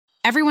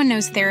Everyone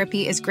knows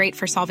therapy is great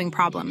for solving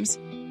problems,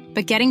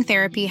 but getting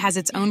therapy has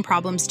its own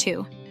problems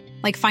too,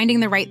 like finding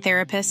the right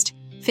therapist,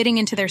 fitting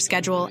into their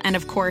schedule, and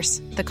of course,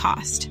 the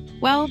cost.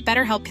 Well,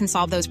 BetterHelp can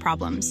solve those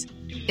problems.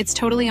 It's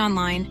totally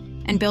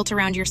online and built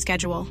around your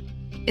schedule.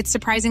 It's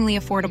surprisingly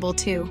affordable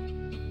too.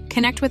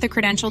 Connect with a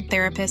credentialed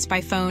therapist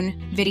by phone,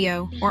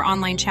 video, or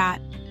online chat,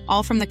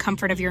 all from the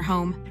comfort of your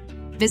home.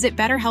 Visit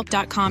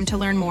BetterHelp.com to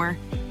learn more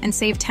and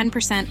save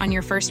 10% on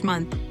your first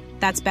month.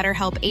 That's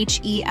BetterHelp,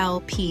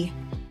 H-E-L-P.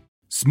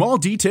 Small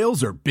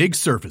details are big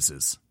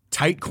surfaces.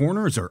 Tight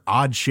corners are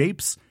odd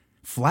shapes.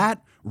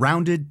 Flat,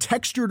 rounded,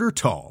 textured, or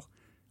tall.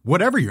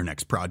 Whatever your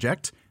next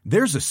project,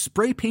 there's a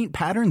spray paint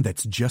pattern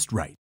that's just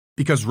right.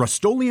 Because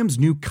Rust-Oleum's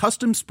new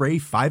Custom Spray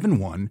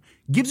 5-in-1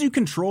 gives you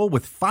control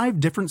with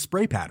 5 different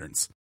spray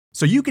patterns.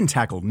 So you can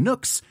tackle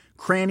nooks,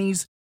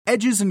 crannies,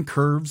 edges, and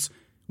curves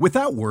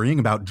without worrying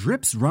about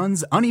drips,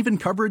 runs, uneven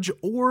coverage,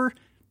 or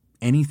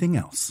anything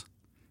else.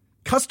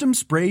 Custom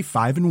Spray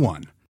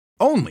 5-in-1.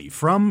 Only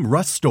from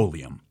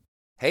Rust-Oleum.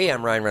 Hey,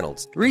 I'm Ryan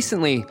Reynolds.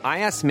 Recently, I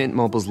asked Mint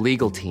Mobile's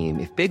legal team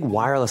if big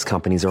wireless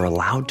companies are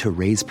allowed to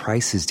raise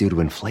prices due to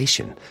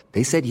inflation.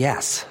 They said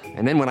yes.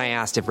 And then when I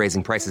asked if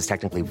raising prices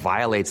technically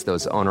violates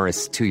those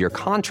onerous 2-year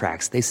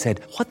contracts, they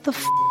said, "What the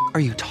f*** are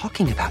you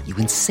talking about, you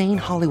insane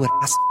Hollywood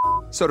ass?"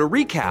 So to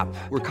recap,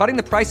 we're cutting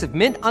the price of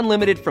Mint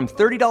Unlimited from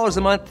 $30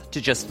 a month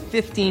to just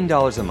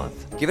 $15 a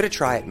month. Give it a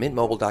try at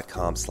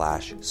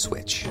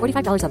mintmobile.com/switch.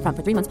 $45 up front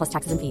for 3 months plus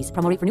taxes and fees.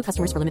 Promo rate for new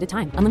customers for limited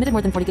time. Unlimited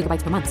more than 40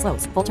 gigabytes per month.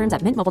 Slows full terms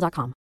at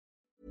mintmobile.com.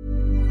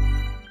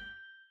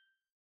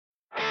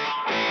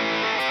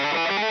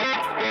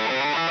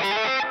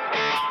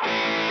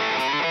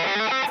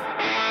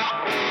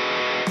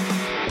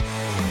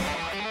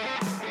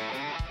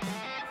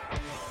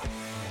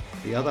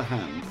 The Other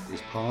Hand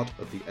is part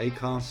of the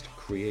Acast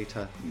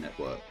Creator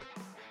Network.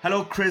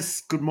 Hello, Chris.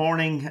 Good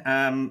morning.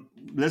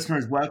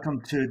 Listeners,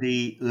 welcome to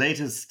the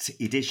latest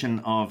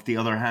edition of The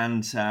Other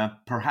Hand.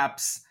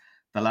 Perhaps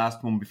the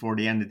last one before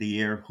the end of the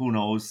year. Who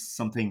knows?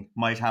 Something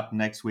might happen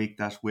next week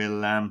that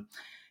will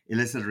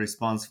elicit a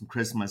response from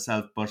Chris and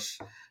myself, but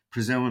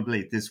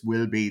presumably this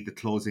will be the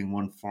closing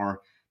one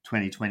for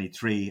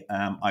 2023.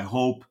 I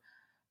hope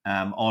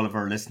all of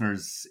our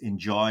listeners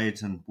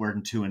enjoyed and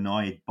weren't too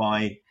annoyed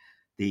by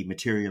the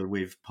material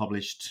we've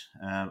published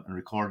and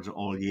recorded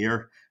all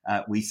year.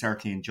 We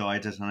certainly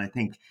enjoyed it. And I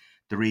think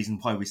the reason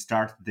why we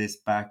started this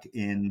back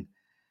in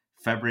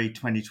February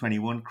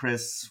 2021,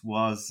 Chris,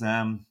 was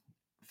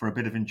for a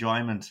bit of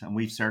enjoyment. And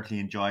we've certainly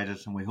enjoyed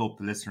it. And we hope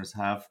the listeners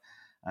have.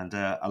 And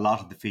a lot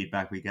of the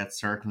feedback we get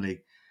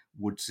certainly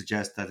would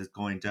suggest that it's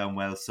going down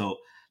well. So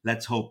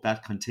let's hope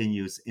that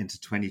continues into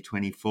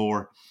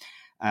 2024.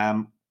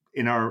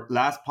 In our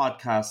last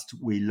podcast,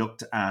 we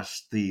looked at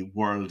the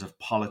world of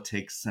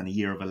politics and a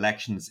year of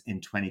elections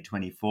in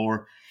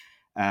 2024.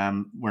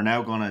 We're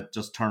now going to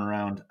just turn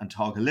around and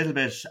talk a little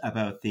bit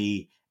about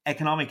the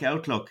economic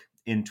outlook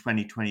in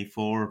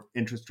 2024,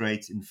 interest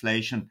rates,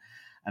 inflation.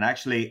 And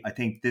actually, I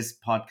think this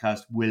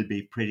podcast will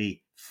be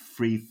pretty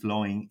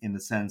free-flowing in the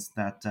sense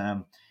that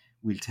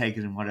we'll take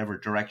it in whatever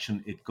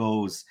direction it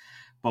goes.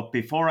 But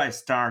before I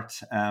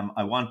start,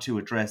 I want to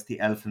address the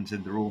elephant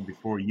in the room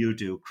before you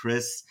do,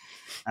 Chris.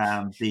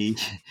 The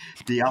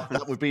office,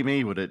 That would be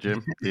me, would it,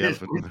 Jim? The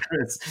elephant.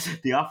 Chris,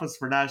 the Office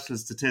for National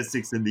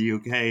Statistics in the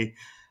UK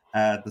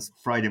this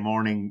Friday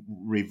morning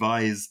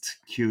revised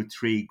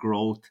Q3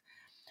 growth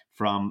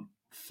from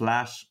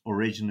flat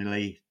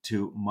originally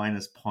to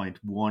minus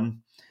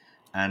 0.1.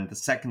 And the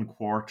second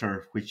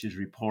quarter, which is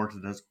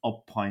reported as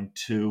up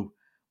 0.2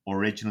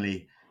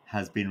 originally,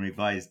 has been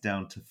revised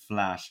down to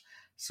flat.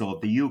 So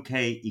the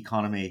UK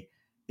economy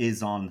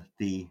is on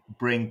the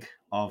brink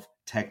of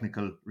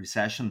technical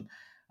recession.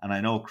 And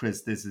I know,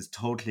 Chris, this is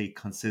totally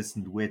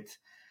consistent with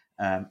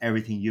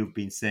everything you've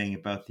been saying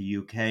about the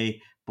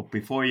UK. But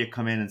before you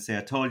come in and say,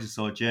 I told you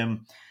so,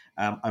 Jim,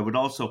 I would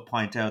also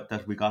point out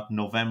that we got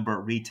November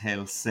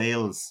retail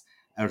sales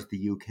out of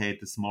the UK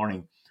this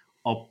morning,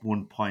 up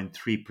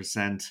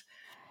 1.3%.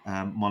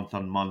 Month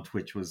on month,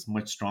 which was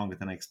much stronger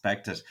than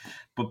expected.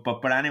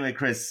 But anyway,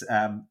 Chris,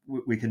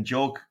 we can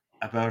joke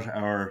about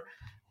our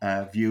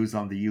views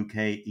on the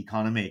UK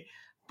economy.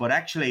 But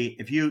actually,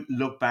 if you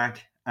look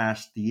back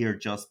at the year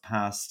just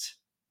past,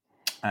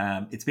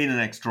 it's been an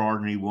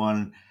extraordinary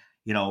one.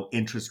 You know,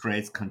 interest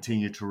rates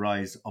continue to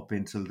rise up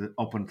until the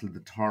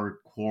third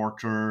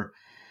quarter.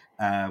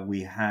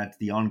 We had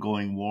the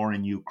ongoing war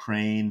in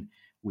Ukraine.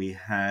 We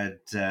had,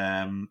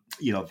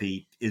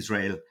 the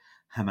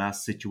Israel-Hamas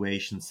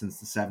situation since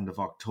the 7th of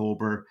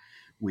October.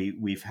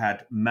 We've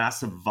had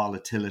massive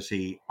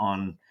volatility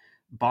on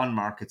bond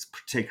markets,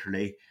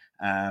 particularly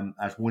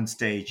at one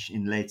stage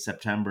in late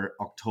September,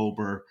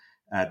 October,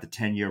 the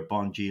 10-year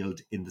bond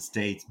yield in the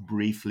States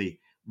briefly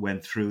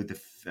went through the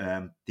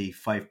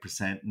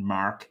 5%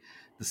 mark.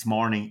 This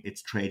morning,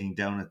 it's trading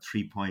down at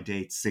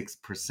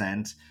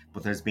 3.86%,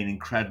 but there's been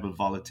incredible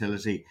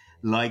volatility.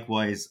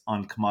 Likewise,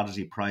 on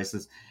commodity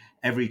prices,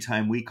 every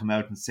time we come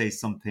out and say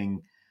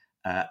something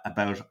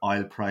about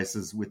oil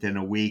prices within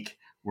a week,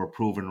 we're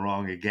proven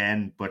wrong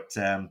again. But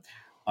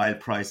oil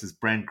prices.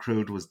 Brent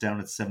crude was down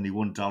at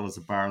 $71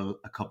 a barrel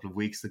a couple of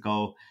weeks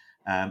ago.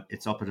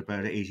 It's up at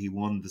about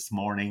 81 this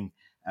morning.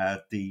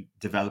 The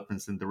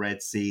developments in the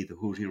Red Sea, the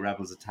Houthi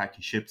rebels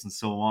attacking ships and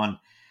so on,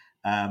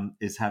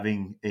 is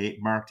having a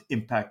marked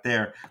impact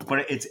there.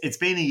 But it's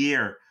been a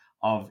year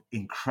of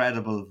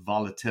incredible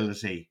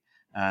volatility,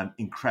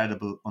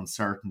 incredible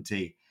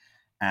uncertainty.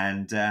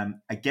 And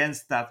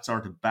against that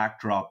sort of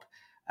backdrop,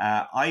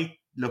 I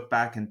look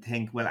back and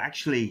think, well,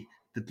 actually,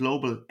 the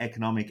global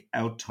economic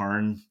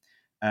outturn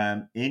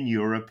in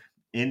Europe,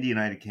 in the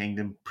United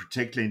Kingdom,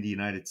 particularly in the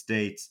United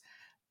States,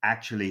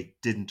 actually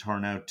didn't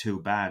turn out too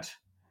bad.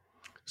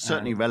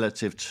 Certainly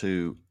relative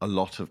to a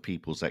lot of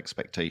people's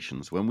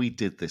expectations. When we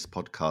did this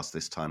podcast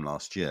this time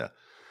last year,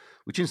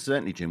 which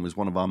incidentally, Jim, was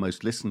one of our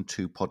most listened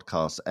to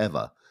podcasts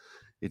ever,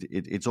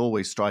 it's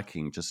always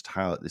striking just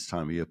how at this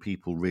time of year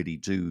people really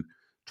do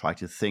try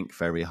to think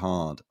very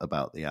hard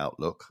about the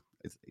outlook.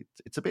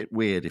 It's a bit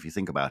weird if you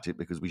think about it,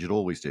 because we should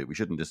always do it. We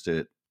shouldn't just do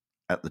it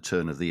at the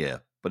turn of the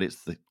year, but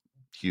it's the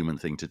human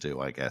thing to do,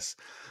 I guess.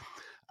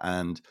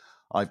 And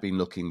I've been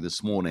looking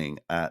this morning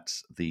at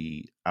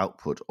the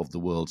output of the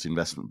world's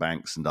investment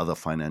banks and other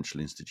financial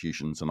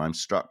institutions, and I'm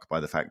struck by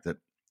the fact that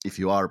if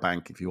you are a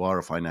bank, if you are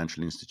a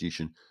financial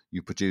institution,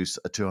 you produce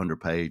a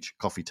 200-page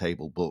coffee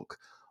table book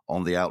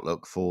on the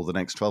outlook for the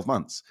next 12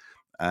 months.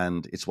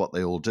 And it's what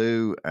they all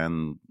do,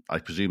 and I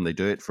presume they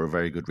do it for a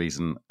very good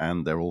reason,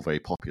 and they're all very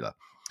popular.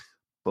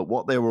 But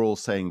what they were all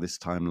saying this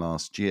time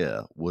last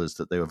year was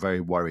that they were very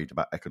worried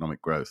about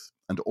economic growth,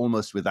 and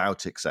almost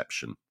without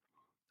exception,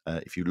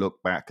 if you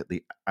look back at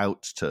the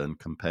outturn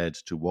compared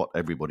to what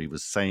everybody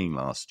was saying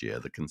last year,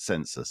 the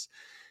consensus,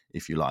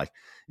 if you like,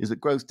 is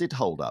that growth did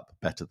hold up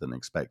better than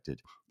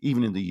expected,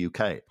 even in the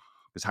UK.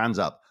 Because hands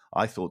up,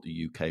 I thought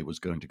the UK was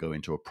going to go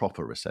into a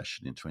proper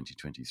recession in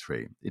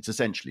 2023. It's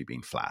essentially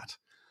been flat.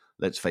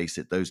 Let's face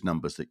it, those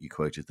numbers that you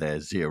quoted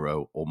there,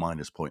 0 or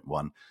minus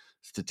 0.1,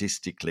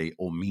 statistically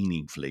or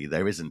meaningfully,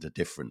 there isn't a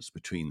difference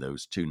between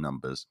those two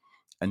numbers.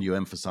 And you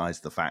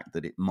emphasize the fact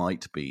that it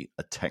might be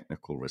a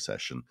technical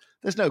recession.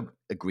 There's no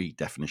agreed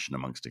definition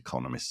amongst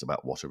economists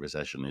about what a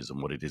recession is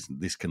and what it isn't.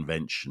 This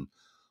convention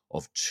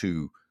of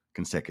 2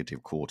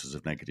 consecutive quarters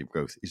of negative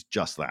growth is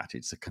just that.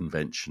 It's a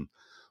convention.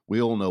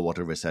 We all know what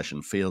a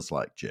recession feels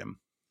like, Jim.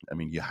 I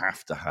mean, you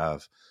have to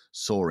have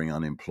soaring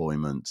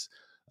unemployment,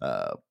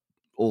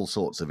 all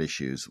sorts of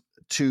issues.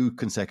 2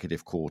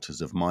 consecutive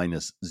quarters of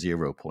minus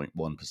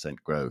 0.1%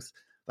 growth.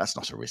 That's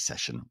not a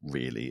recession,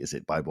 really, is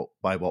it? By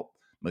what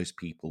most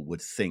people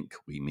would think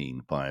we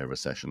mean by a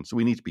recession. So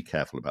we need to be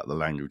careful about the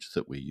language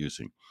that we're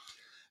using.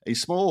 A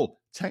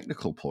small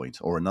technical point,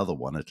 or another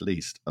one at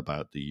least,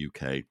 about the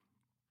UK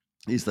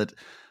is that,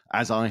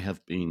 as I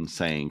have been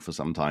saying for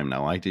some time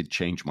now, I did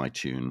change my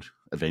tune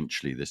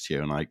eventually this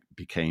year, and I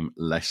became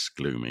less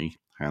gloomy,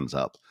 hands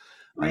up.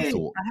 Really?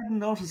 I hadn't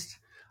noticed.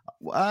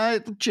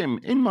 Jim,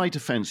 in my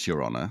defense,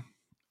 Your Honour,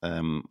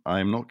 I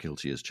am not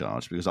guilty as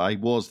charged, because I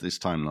was this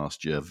time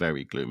last year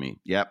very gloomy.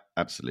 Yep,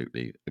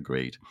 absolutely,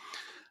 agreed.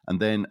 And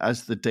then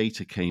as the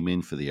data came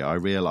in for the year, I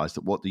realised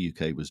that what the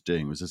UK was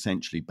doing was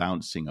essentially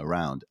bouncing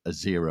around a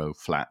 0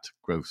 flat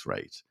growth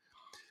rate,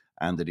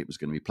 and that it was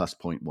going to be plus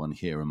 0.1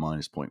 here and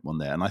minus 0.1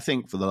 there. And I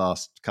think for the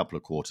last couple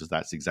of quarters,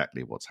 that's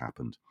exactly what's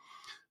happened.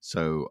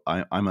 So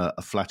I'm a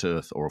flat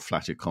earth or a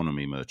flat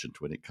economy merchant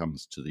when it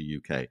comes to the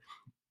UK.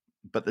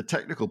 But the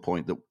technical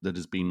point that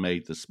has been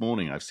made this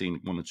morning, I've seen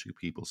 1 or 2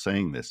 people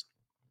saying this,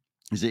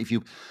 is that if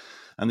you,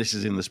 and this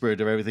is in the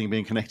spirit of everything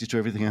being connected to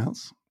everything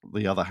else,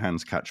 the other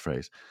hand's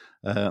catchphrase,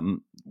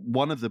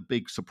 one of the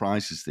big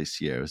surprises this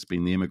year has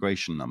been the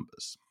immigration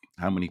numbers,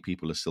 how many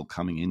people are still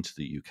coming into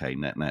the UK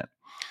net.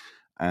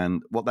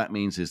 And what that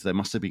means is there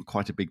must have been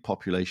quite a big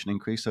population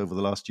increase over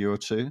the last year or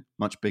 2,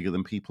 much bigger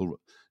than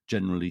people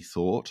generally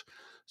thought.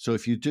 So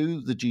if you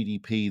do the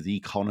GDP, the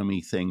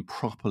economy thing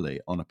properly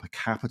on a per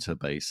capita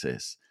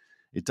basis,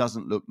 it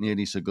doesn't look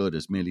nearly so good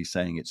as merely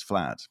saying it's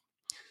flat.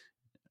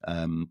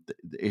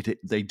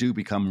 They do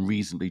become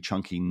reasonably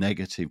chunky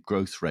negative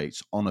growth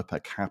rates on a per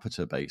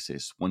capita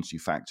basis once you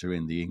factor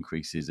in the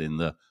increases in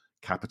the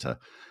capita.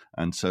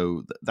 And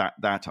so that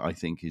I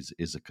think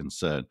is a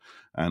concern,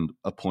 and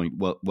a point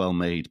well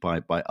made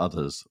by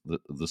others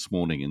this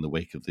morning in the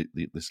wake of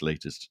this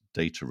latest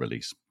data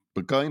release.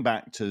 But going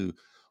back to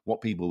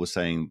what people were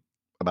saying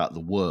about the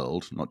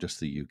world, not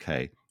just the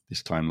UK,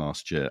 this time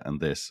last year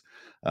and this,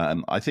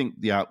 I think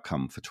the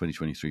outcome for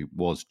 2023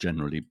 was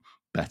generally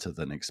better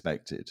than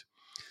expected.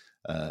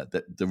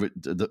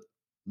 The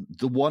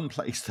one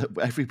place that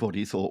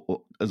everybody thought,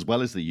 as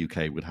well as the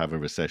UK, would have a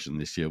recession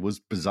this year was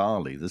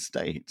bizarrely the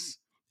States,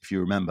 if you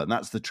remember. And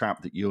that's the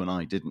trap that you and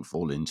I didn't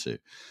fall into.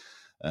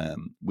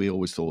 We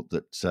always thought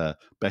that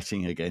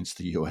betting against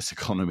the US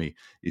economy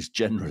is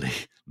generally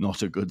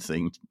not a good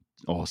thing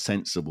or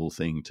sensible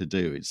thing to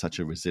do. It's such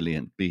a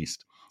resilient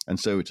beast. And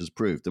so it has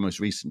proved. The most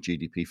recent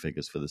GDP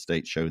figures for the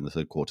States show in the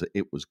third quarter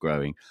it was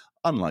growing,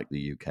 unlike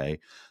the UK,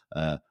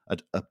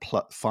 at a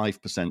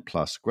 5%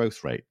 plus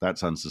growth rate.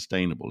 That's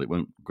unsustainable. It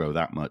won't grow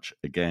that much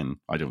again,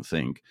 I don't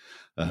think,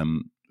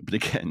 But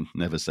again,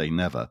 never say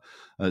never.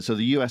 So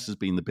the US has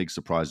been the big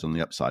surprise on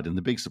the upside, and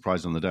the big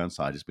surprise on the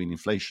downside has been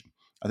inflation.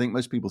 I think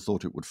most people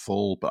thought it would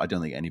fall, but I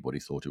don't think anybody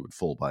thought it would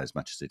fall by as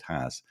much as it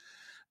has.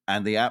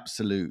 And the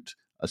absolute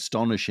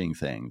astonishing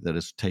thing that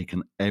has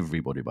taken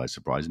everybody by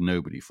surprise,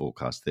 nobody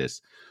forecast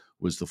this,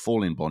 was the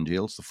fall in bond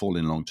yields, the fall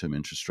in long-term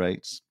interest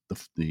rates,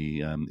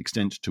 the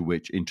extent to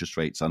which interest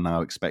rates are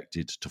now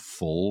expected to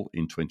fall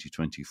in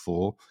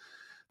 2024,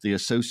 the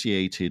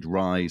associated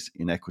rise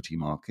in equity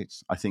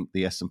markets. I think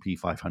the S&P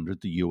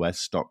 500, the US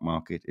stock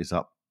market, is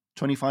up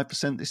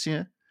 25% this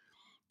year.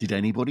 Did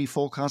anybody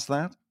forecast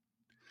that?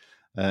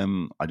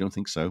 I don't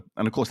think so.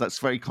 And of course, that's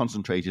very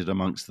concentrated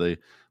amongst the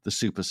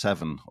Super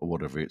 7 or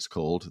whatever it's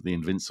called, the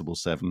Invincible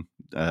 7,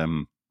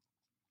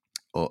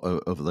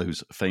 or of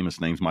those famous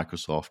names,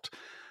 Microsoft,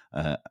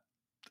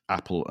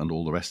 Apple, and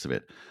all the rest of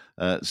it.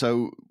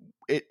 So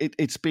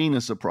it's been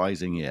a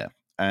surprising year.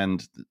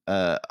 And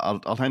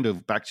I'll hand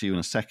over back to you in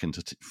a second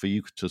for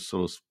you to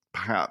sort of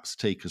perhaps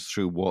take us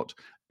through what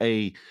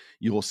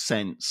your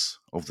sense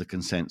of the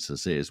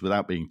consensus is,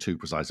 without being too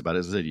precise about it.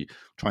 As I said,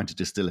 trying to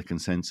distill a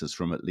consensus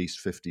from at least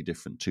 50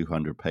 different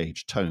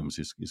 200-page tomes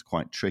is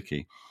quite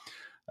tricky.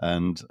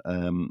 And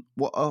I'm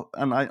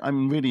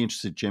really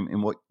interested, Jim,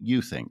 in what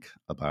you think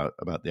about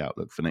the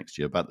outlook for next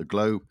year, about the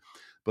globe,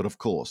 but of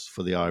course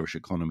for the Irish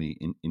economy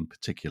in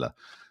particular.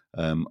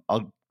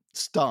 I'll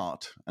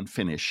start and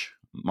finish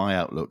my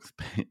outlook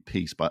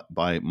piece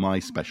by my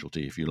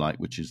specialty, if you like,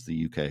 which is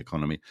the UK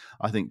economy.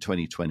 I think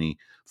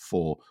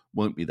 2024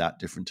 won't be that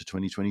different to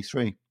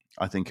 2023.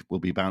 I think we'll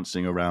be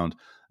bouncing around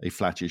a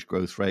flattish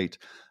growth rate.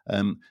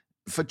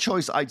 For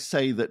choice, I'd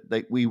say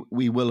that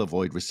we will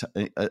avoid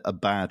a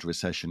bad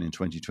recession in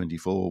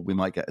 2024. We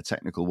might get a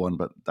technical one,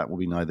 but that will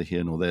be neither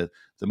here nor there.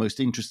 The most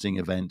interesting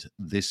event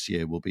this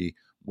year will be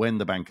when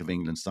the Bank of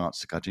England starts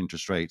to cut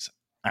interest rates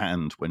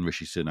and when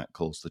Rishi Sunak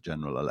calls the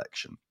general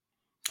election.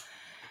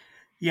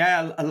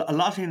 Yeah, a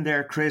lot in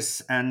there,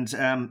 Chris. And,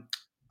 I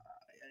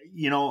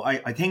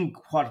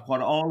think what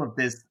all of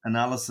this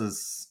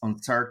analysis,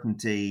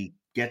 uncertainty,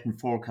 getting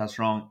forecasts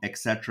wrong,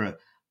 etc.,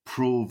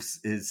 proves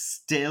is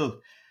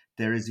still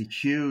there is a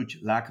huge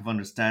lack of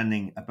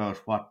understanding about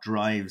what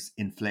drives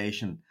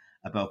inflation,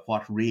 about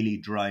what really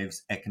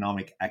drives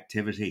economic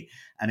activity.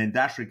 And in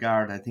that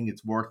regard, I think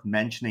it's worth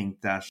mentioning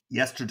that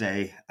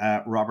yesterday,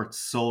 Robert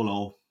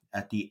Solow,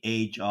 at the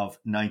age of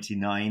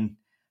 99,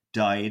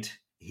 died.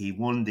 He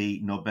won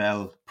the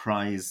Nobel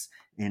Prize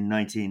in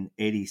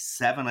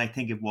 1987, I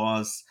think it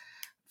was,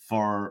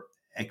 for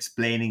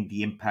explaining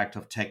the impact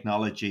of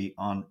technology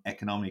on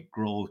economic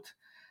growth.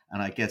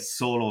 And I guess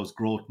Solow's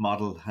growth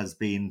model has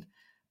been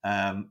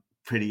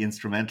pretty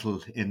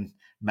instrumental in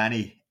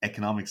many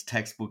economics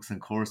textbooks and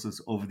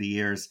courses over the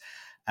years.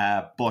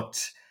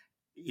 But,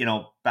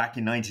 back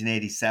in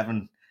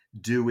 1987,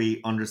 do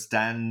we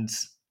understand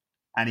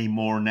any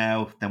more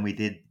now than we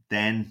did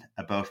then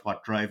about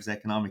what drives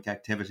economic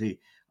activity?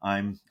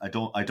 I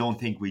don't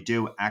think we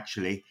do,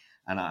 actually,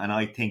 and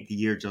I think the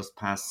year just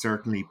past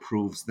certainly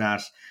proves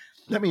that.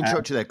 Let me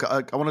interrupt you there.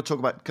 I want to talk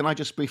about. Can I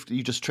just briefly?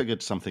 You just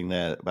triggered something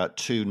there about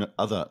two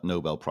other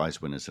Nobel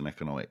Prize winners in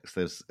economics.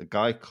 There's a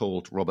guy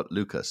called Robert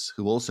Lucas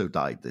who also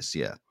died this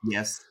year.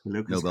 Yes,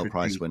 Lucas Nobel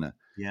Prize winner.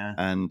 Yeah,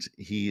 and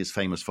he is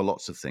famous for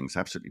lots of things.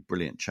 Absolutely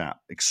brilliant chap.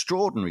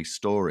 Extraordinary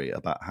story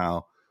about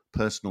how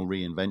personal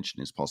reinvention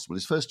is possible.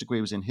 His first degree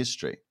was in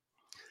history.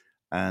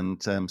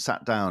 And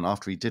sat down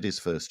after he did his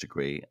first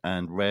degree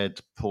and read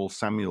Paul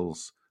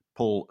Samuelson,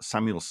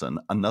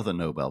 another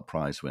Nobel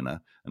Prize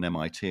winner, an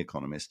MIT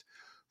economist,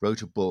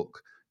 wrote a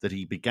book that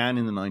he began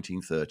in the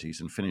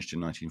 1930s and finished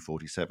in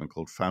 1947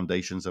 called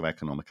Foundations of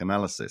Economic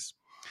Analysis,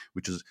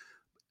 which is,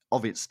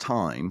 of its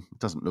time,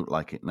 doesn't look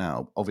like it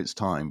now, of its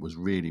time was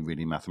really,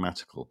 really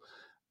mathematical.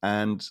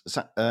 And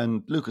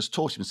Lucas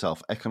taught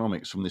himself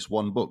economics from this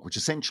one book, which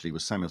essentially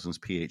was Samuelson's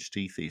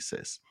PhD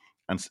thesis.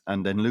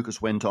 And then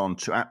Lucas went on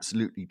to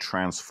absolutely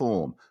turn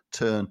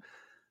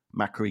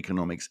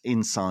macroeconomics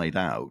inside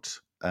out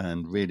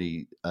and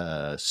really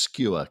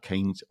skewer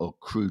Keynes or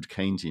crude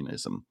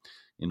Keynesianism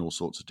in all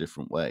sorts of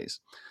different ways.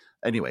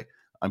 Anyway,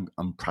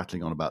 I'm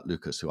prattling on about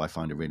Lucas, who I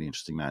find a really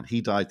interesting man.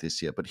 He died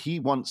this year, but he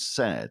once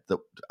said that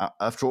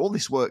after all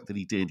this work that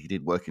he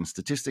did work in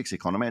statistics,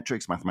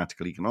 econometrics,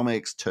 mathematical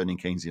economics, turning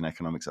Keynesian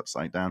economics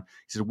upside down.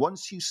 He said,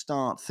 once you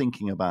start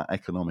thinking about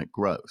economic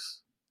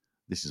growth,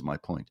 this is my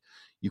point,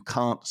 you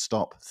can't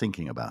stop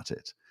thinking about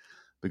it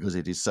because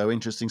it is so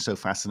interesting, so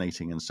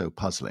fascinating, and so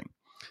puzzling.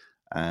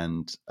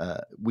 And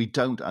we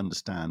don't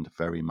understand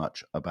very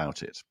much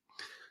about it.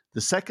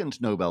 The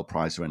second Nobel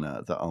Prize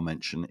winner that I'll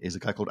mention is a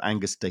guy called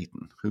Angus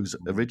Deaton, who's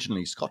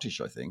originally Scottish,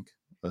 I think,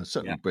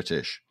 certainly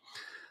British,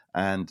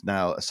 and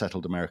now a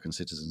settled American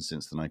citizen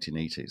since the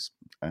 1980s.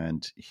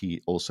 And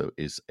he also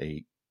is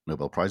a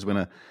Nobel Prize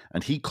winner,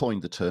 and he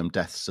coined the term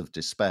deaths of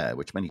despair,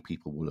 which many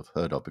people will have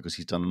heard of because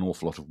he's done an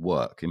awful lot of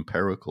work,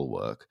 empirical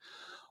work,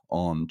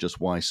 on just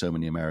why so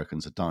many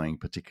Americans are dying,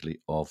 particularly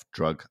of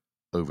drug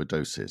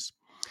overdoses.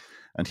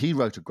 And he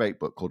wrote a great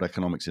book called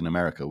Economics in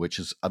America, which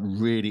has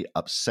really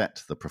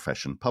upset the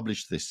profession,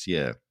 published this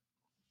year.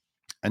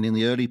 And in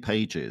the early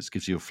pages,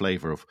 gives you a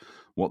flavor of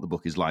what the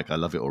book is like. I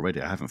love it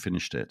already. I haven't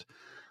finished it.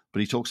 But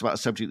he talks about a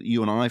subject that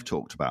you and I have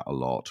talked about a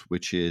lot,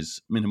 which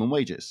is minimum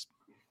wages.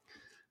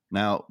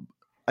 Now,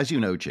 as you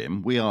know,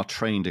 Jim, we are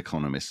trained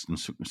economists. And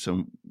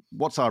so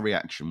what's our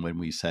reaction when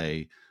we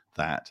say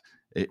that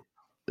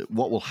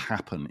what will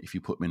happen if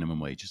you put minimum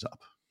wages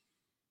up?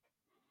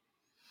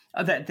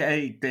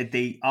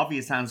 The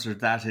obvious answer to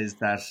that is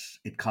that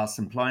it costs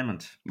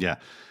employment. Yeah.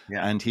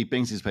 And he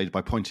brings his page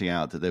by pointing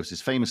out that there was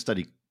this famous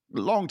study a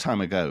long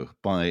time ago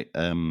by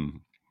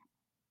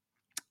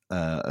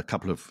a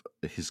couple of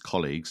his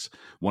colleagues,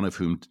 one of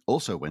whom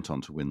also went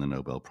on to win the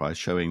Nobel Prize,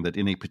 showing that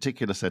in a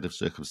particular set of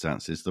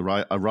circumstances,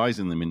 a rise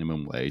in the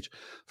minimum wage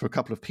for a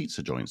couple of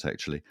pizza joints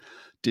actually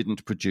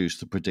didn't produce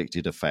the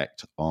predicted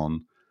effect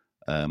on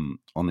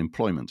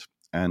employment.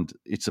 And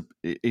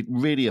it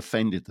really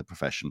offended the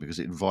profession because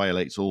it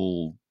violates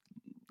all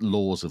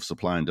laws of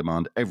supply and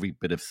demand, every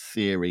bit of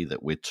theory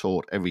that we're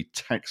taught, every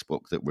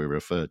textbook that we're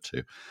referred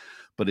to.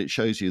 But it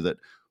shows you that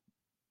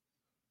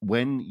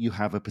when you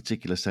have a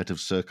particular set of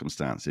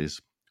circumstances,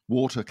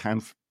 water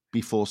can be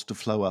forced to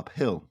flow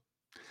uphill.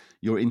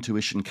 Your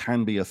intuition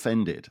can be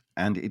offended,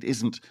 and it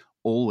isn't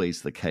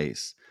always the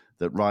case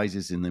that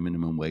rises in the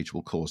minimum wage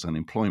will cause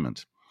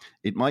unemployment.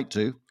 It might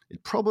do,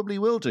 it probably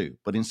will do,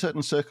 but in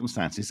certain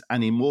circumstances,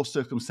 and in more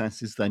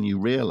circumstances than you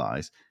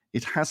realize,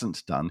 it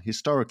hasn't done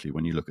historically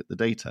when you look at the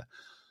data.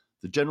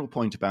 The general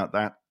point about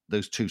that,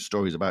 those two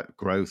stories about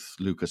growth,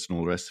 Lucas and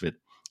all the rest of it,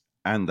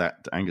 and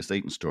that Angus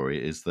Deaton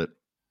story is that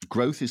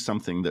growth is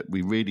something that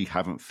we really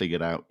haven't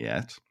figured out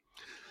yet.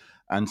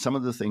 And some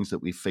of the things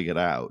that we figured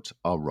out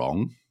are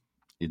wrong,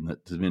 in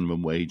that the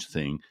minimum wage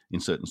thing in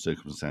certain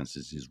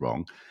circumstances is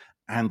wrong.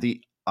 And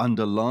the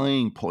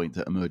underlying point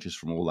that emerges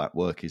from all that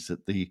work is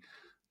that the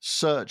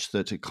search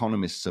that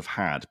economists have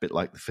had, a bit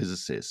like the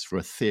physicists, for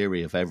a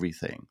theory of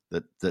everything,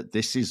 that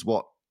this is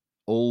what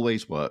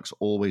always works,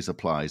 always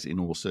applies in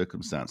all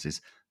circumstances,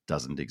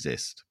 doesn't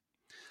exist.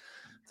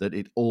 That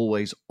it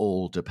always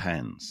all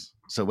depends.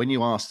 So when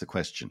you ask the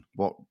question,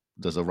 what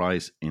does a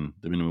rise in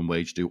the minimum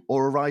wage do,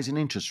 or a rise in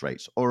interest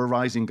rates, or a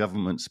rise in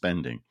government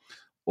spending,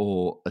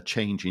 or a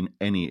change in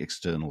any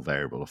external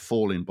variable, a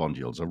fall in bond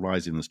yields, a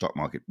rise in the stock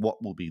market,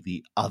 what will be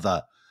the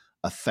other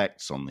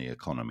effects on the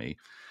economy?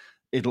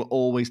 It'll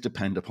always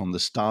depend upon the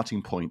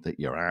starting point that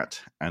you're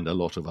at and a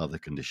lot of other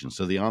conditions.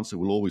 So the answer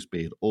will always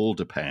be it all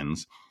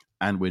depends,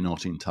 and we're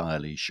not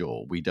entirely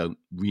sure. We don't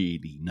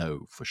really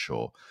know for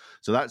sure.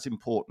 So that's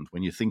important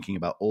when you're thinking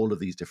about all of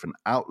these different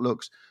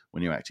outlooks,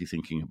 when you're actually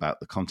thinking about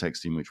the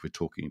context in which we're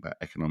talking about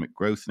economic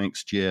growth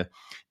next year.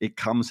 It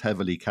comes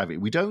heavily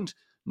caveat. We don't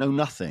know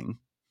nothing.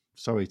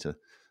 Sorry to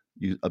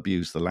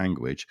abuse the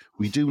language.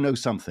 We do know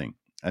something.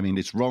 I mean,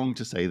 it's wrong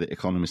to say that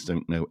economists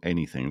don't know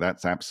anything.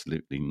 That's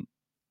absolutely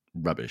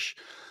rubbish.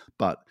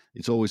 But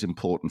it's always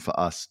important for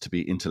us to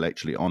be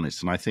intellectually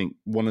honest. And I think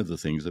one of the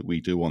things that we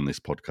do on this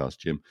podcast,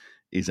 Jim,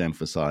 is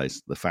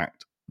emphasize the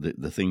fact that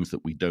the things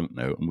that we don't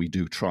know, and we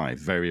do try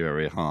very,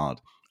 very hard,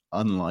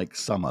 unlike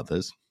some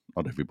others,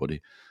 not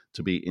everybody,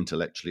 to be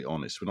intellectually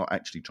honest. We're not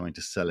actually trying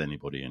to sell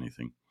anybody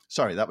anything.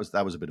 Sorry, that was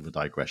a bit of a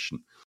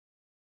digression.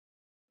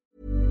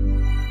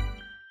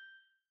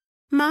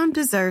 Mom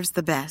deserves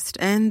the best,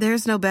 and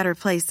there's no better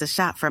place to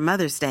shop for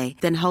Mother's Day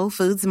than Whole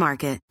Foods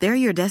Market. They're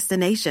your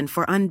destination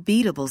for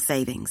unbeatable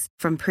savings,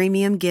 from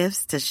premium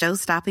gifts to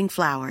show-stopping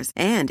flowers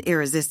and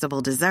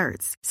irresistible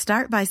desserts.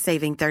 Start by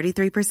saving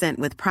 33%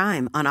 with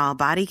Prime on all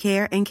body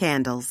care and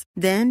candles.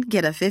 Then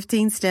get a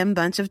 15-stem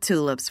bunch of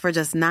tulips for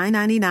just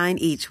 $9.99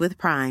 each with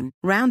Prime.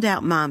 Round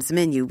out Mom's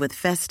menu with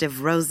festive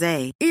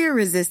rosé,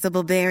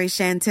 irresistible berry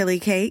chantilly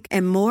cake,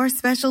 and more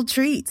special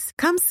treats.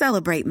 Come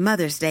celebrate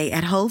Mother's Day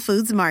at Whole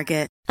Foods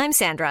Market. I'm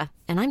Sandra,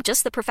 and I'm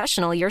just the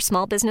professional your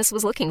small business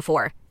was looking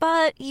for.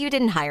 But you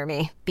didn't hire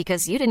me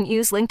because you didn't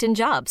use LinkedIn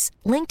Jobs.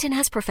 LinkedIn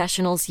has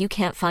professionals you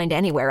can't find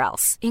anywhere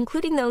else,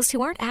 including those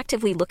who aren't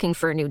actively looking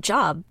for a new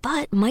job,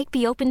 but might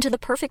be open to the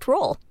perfect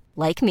role,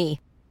 like me.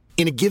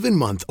 In a given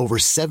month, over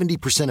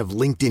 70% of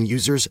LinkedIn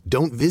users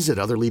don't visit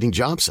other leading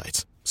job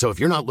sites. So if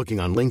you're not looking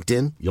on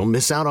LinkedIn, you'll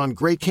miss out on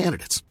great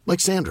candidates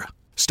like Sandra.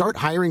 Start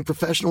hiring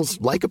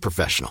professionals like a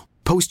professional.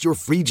 Post your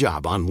free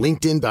job on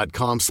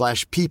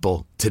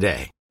linkedin.com/people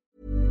today.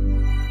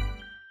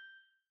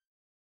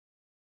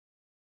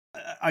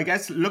 I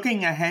guess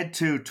looking ahead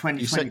to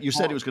 2024... You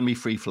said it was going to be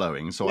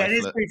free-flowing. So yeah, it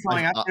is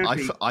free-flowing,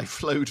 absolutely. I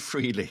flowed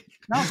freely.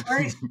 No,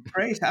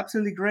 great,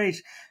 absolutely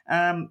great.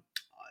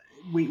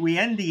 We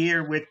end the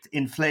year with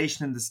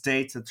inflation in the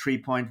States at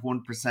 3.1%,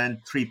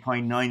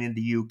 3.9% in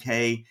the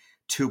UK,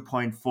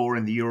 2.4%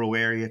 in the euro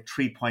area,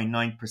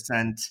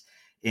 3.9%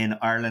 in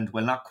Ireland.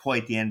 Well, not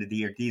quite the end of the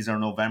year. These are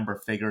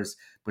November figures,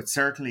 but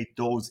certainly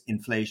those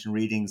inflation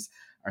readings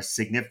are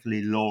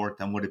significantly lower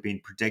than would have been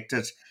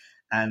predicted.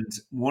 And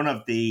one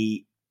of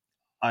the,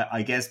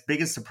 I guess,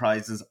 biggest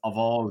surprises of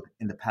all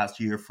in the past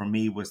year for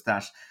me was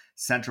that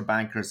central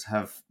bankers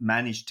have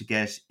managed to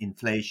get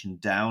inflation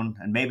down.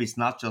 And maybe it's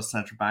not just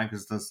central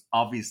bankers, there's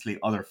obviously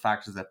other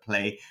factors at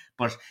play,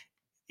 but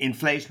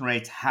inflation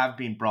rates have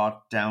been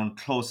brought down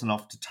close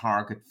enough to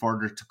target,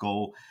 further to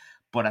go.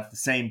 But at the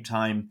same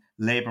time,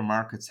 labour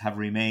markets have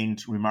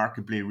remained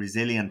remarkably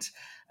resilient.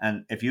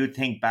 And if you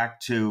think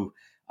back to,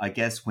 I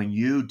guess, when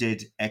you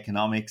did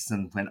economics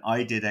and when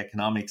I did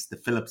economics, the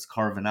Phillips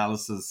curve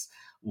analysis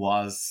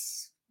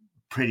was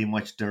pretty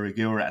much de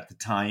rigueur at the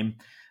time.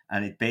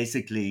 And it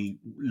basically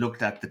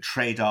looked at the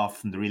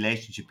trade-off and the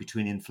relationship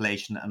between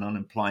inflation and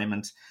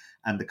unemployment.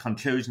 And the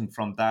conclusion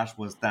from that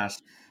was that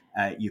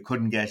you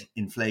couldn't get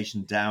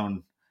inflation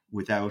down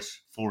without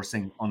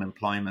forcing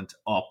unemployment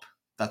up.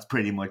 That's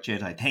pretty much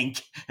it, I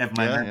think, if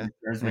my memory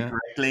serves me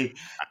correctly.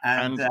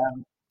 And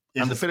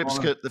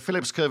the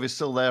Phillips curve is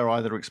still there,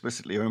 either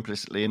explicitly or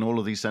implicitly, in all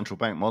of these central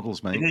bank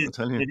models, mate. I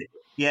tell you.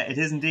 It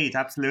is indeed,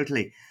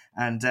 absolutely.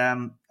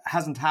 And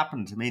hasn't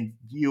happened. I mean,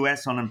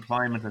 US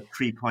unemployment at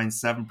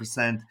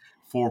 3.7%,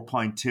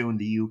 4.2% in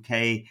the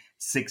UK,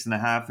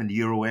 6.5% in the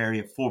euro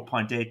area,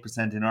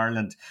 4.8% in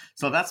Ireland.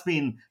 So that's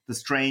been the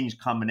strange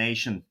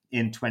combination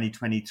in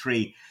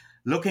 2023.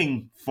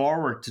 Looking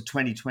forward to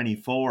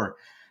 2024,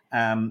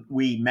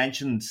 we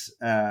mentioned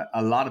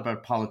a lot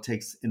about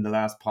politics in the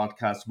last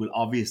podcast. Will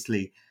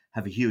obviously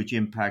have a huge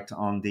impact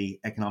on the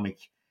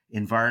economic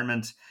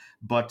environment.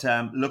 But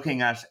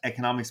looking at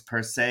economics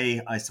per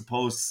se, I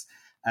suppose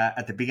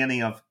at the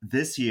beginning of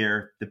this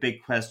year, the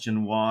big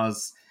question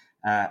was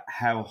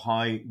how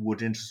high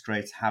would interest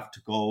rates have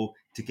to go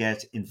to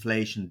get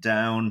inflation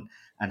down,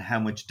 and how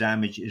much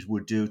damage it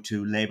would do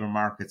to labour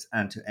markets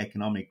and to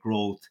economic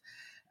growth.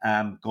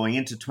 Going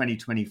into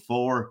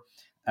 2024,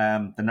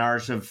 the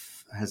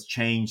narrative has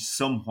changed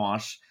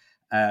somewhat.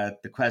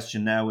 The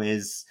question now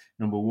is,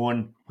 number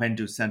one, when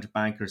do central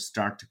bankers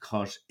start to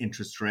cut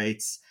interest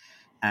rates?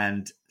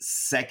 And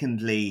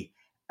secondly,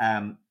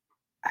 how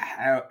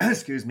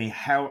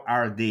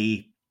are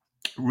the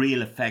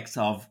real effects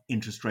of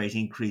interest rate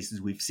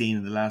increases we've seen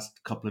in the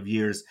last couple of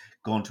years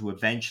going to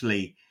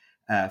eventually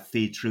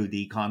feed through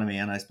the economy?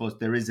 And I suppose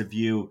there is a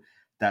view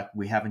that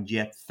we haven't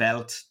yet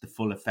felt the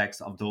full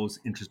effects of those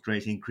interest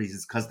rate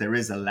increases because there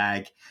is a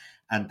lag,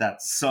 and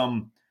that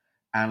some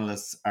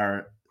analysts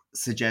are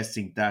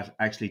suggesting that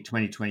actually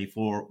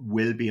 2024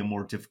 will be a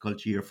more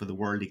difficult year for the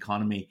world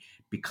economy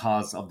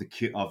because of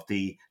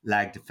the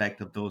lagged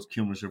effect of those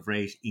cumulative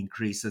rate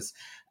increases.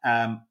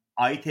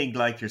 I think,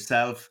 like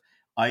yourself,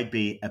 I'd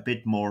be a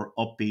bit more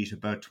upbeat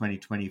about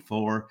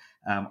 2024.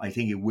 I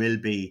think it will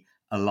be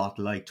a lot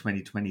like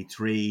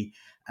 2023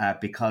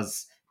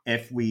 because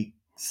if we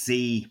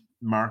see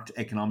marked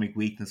economic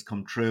weakness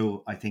come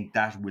true, I think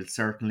that will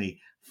certainly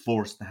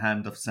force the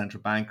hand of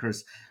central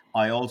bankers.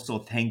 I also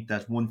think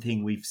that one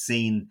thing we've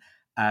seen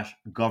at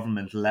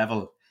government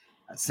level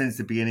since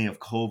the beginning of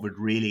COVID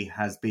really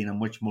has been a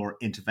much more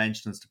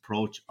interventionist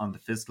approach on the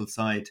fiscal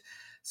side.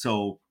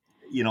 So,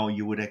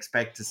 you would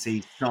expect to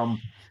see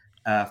some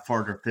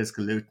further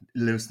fiscal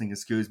loosening,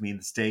 in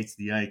the States,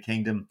 the United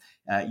Kingdom.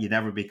 You'd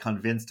never be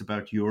convinced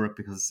about Europe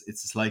because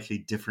it's a slightly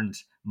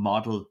different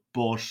model.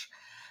 But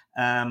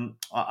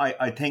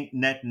I think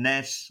net,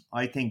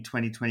 I think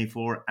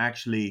 2024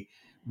 actually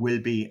will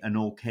be an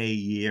okay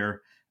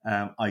year.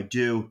 I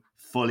do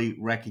fully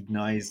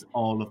recognize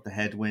all of the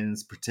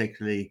headwinds,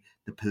 particularly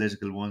the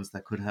political ones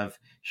that could have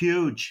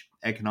huge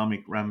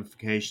economic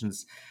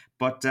ramifications.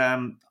 But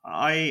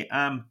I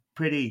am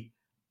pretty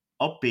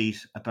upbeat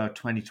about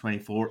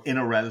 2024 in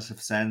a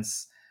relative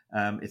sense.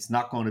 It's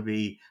not going to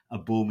be a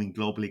booming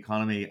global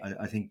economy.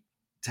 I think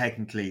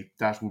technically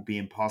that would be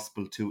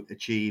impossible to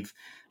achieve,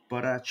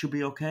 but it should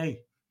be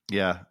okay.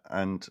 Yeah,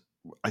 and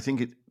I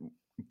think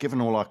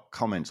given all our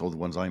comments, all the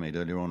ones I made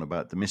earlier on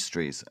about the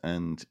mysteries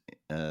and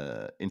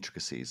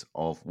intricacies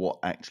of what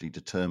actually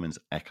determines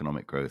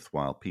economic growth,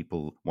 why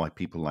people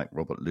like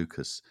Robert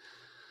Lucas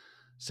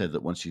said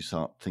that once you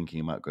start thinking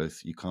about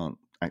growth, you can't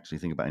actually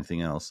think about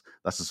anything else.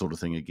 That's the sort of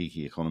thing a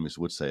geeky economist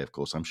would say, of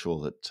course. I'm sure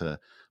that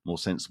more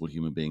sensible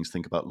human beings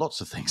think about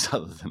lots of things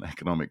other than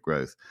economic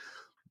growth.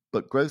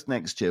 But growth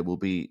next year will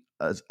be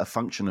a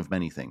function of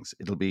many things.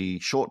 It'll be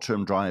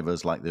short-term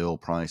drivers like the oil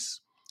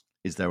price.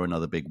 Is there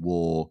another big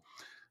war?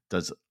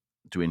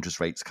 Do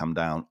interest rates come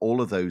down?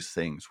 All of those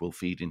things will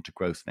feed into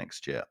growth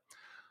next year.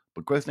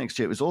 But growth next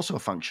year is also a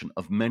function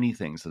of many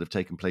things that have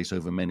taken place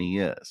over many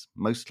years,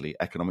 mostly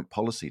economic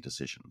policy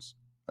decisions.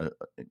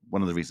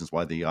 One of the reasons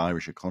why the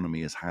Irish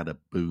economy has had a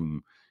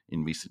boom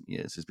in recent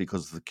years is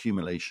because of the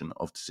accumulation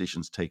of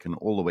decisions taken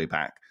all the way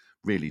back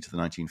really to the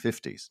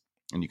 1950s.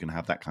 And you can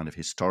have that kind of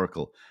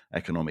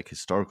economic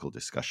historical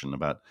discussion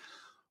about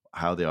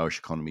how the Irish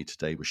economy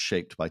today was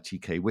shaped by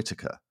T.K.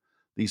 Whitaker.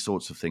 These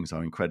sorts of things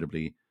are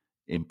incredibly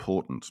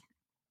important.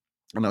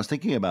 And I was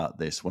thinking about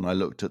this when I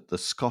looked at the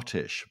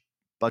Scottish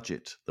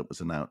budget that was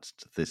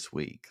announced this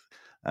week.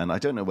 And I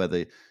don't know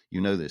whether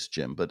you know this,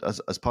 Jim, but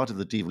as part of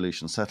the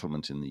devolution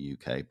settlement in the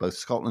UK, both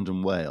Scotland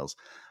and Wales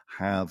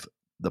have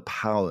the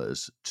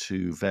powers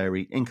to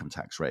vary income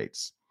tax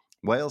rates.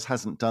 Wales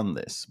hasn't done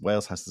this.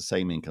 Wales has the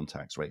same income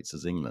tax rates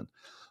as England.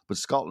 But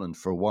Scotland,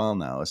 for a while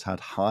now, has had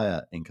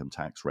higher income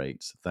tax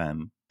rates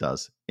than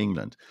does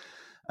England.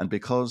 And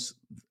because,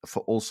 for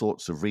all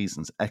sorts of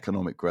reasons,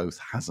 economic growth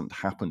hasn't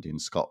happened in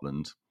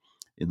Scotland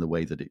in the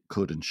way that it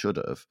could and should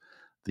have,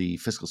 the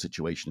fiscal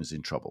situation is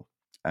in trouble.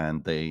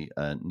 And they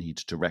need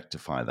to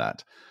rectify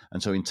that.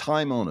 And so in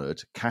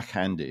time-honoured,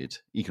 cack-handed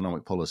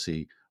economic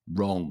policy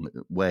wrong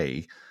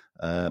way,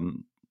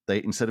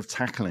 they, instead of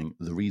tackling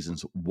the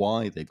reasons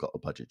why they've got a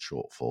budget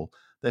shortfall,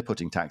 they're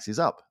putting taxes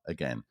up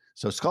again.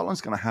 So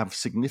Scotland's going to have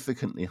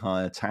significantly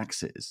higher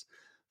taxes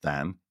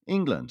than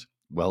England.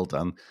 Well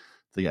done,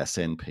 the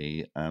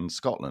SNP and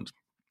Scotland.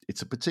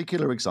 It's a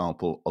particular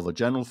example of a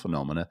general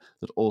phenomena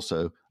that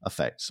also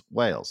affects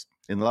Wales.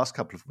 In the last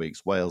couple of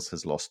weeks, Wales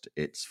has lost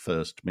its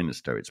first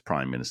minister, its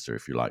prime minister,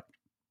 if you like.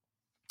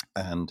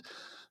 And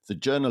the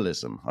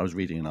journalism, I was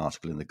reading an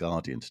article in The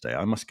Guardian today.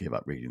 I must give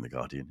up reading The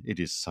Guardian. It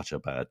is such a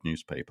bad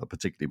newspaper,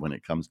 particularly when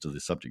it comes to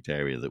the subject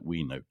area that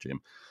we know,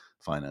 Jim,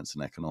 finance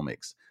and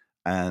economics.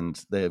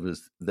 And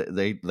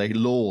they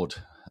laud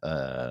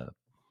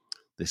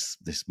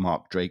this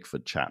Mark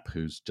Drakeford chap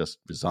who's just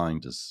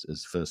resigned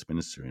as First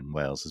Minister in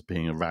Wales as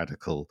being a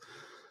radical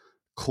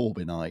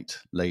Corbynite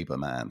Labour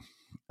man.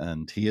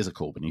 And he is a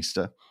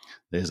Corbynista.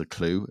 There's a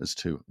clue as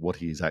to what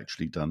he's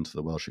actually done to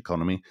the Welsh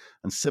economy.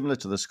 And similar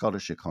to the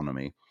Scottish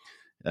economy,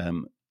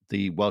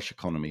 the Welsh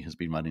economy has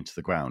been run into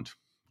the ground.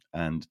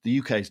 And the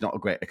UK is not a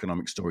great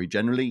economic story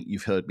generally.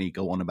 You've heard me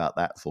go on about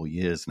that for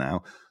years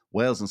now.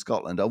 Wales and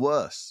Scotland are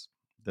worse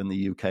than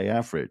the UK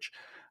average.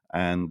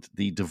 And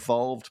the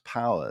devolved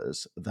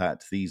powers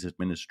that these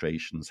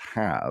administrations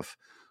have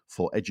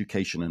for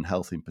education and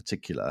health in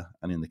particular,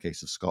 and in the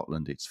case of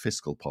Scotland, it's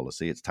fiscal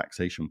policy, it's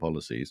taxation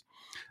policies,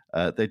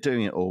 they're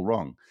doing it all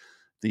wrong.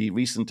 The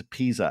recent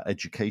PISA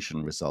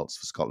education results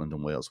for Scotland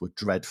and Wales were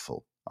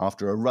dreadful.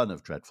 After a run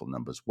of dreadful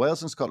numbers,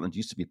 Wales and Scotland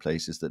used to be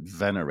places that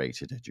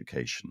venerated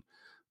education,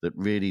 that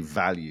really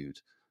valued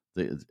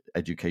the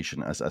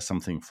education as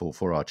something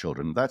for our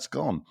children. That's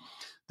gone.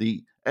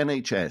 The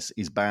NHS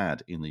is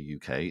bad in the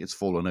UK. It's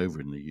fallen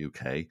over in the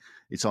UK.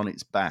 It's on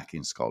its back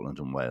in Scotland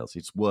and Wales.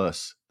 It's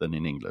worse than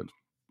in England.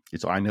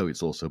 I know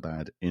it's also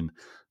bad in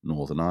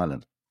Northern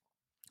Ireland.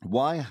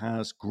 Why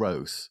has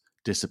growth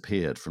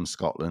disappeared from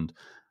Scotland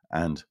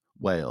and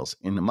Wales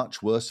in a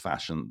much worse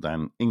fashion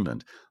than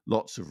England?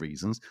 Lots of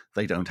reasons.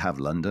 They don't have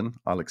London.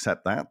 I'll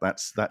accept that.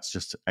 That's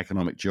just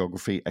economic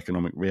geography,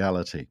 economic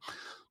reality.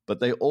 But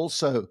they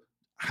also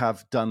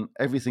have done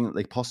everything that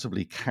they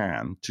possibly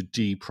can to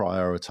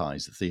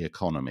deprioritize the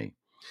economy.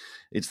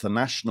 It's the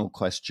national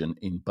question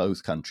in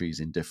both countries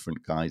in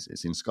different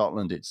guises. In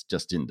Scotland, it's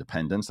just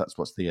independence. That's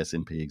what the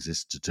SNP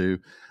exists to do.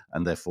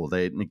 And therefore,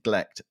 they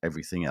neglect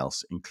everything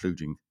else,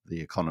 including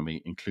the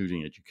economy,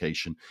 including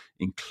education,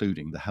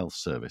 including the health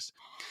service.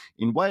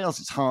 In Wales,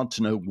 it's hard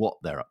to know what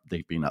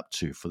they've been up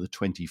to for the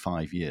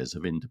 25 years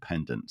of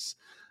independence.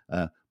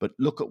 But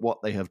look at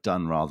what they have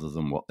done rather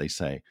than what they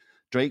say.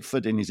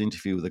 Drakeford, in his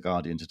interview with The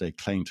Guardian today,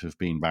 claimed to have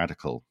been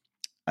radical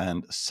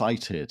and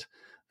cited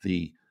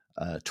the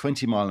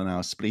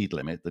 20-mile-an-hour speed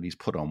limit that he's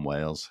put on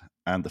Wales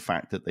and the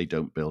fact that they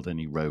don't build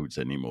any roads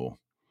anymore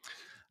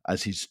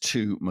as his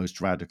two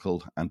most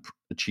radical and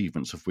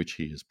achievements of which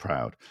he is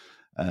proud.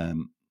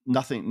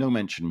 No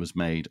mention was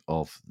made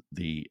of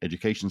the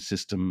education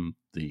system,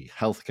 the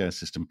healthcare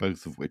system,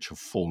 both of which have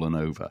fallen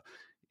over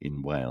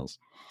in Wales.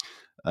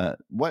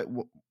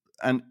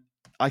 And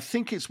I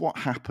think it's what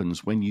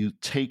happens when you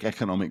take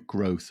economic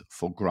growth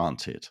for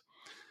granted.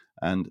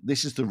 And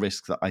this is the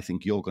risk that I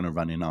think you're going to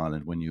run in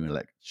Ireland when you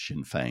elect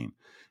Sinn Féin,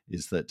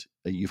 is that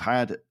you've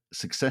had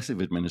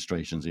successive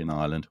administrations in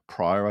Ireland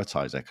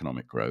prioritise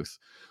economic growth.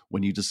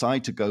 When you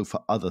decide to go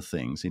for other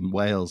things, in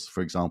Wales, for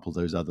example,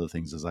 those other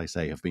things, as I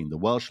say, have been the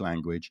Welsh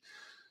language,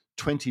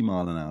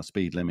 20-mile-an-hour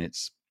speed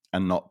limits,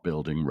 and not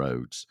building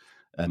roads.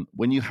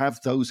 When you have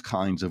those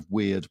kinds of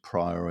weird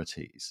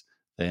priorities,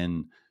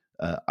 then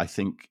I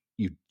think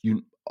you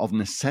of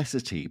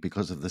necessity,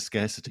 because of the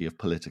scarcity of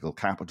political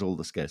capital,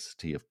 the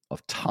scarcity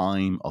of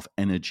time, of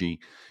energy,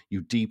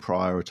 you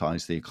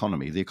deprioritize the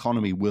economy. The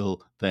economy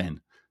will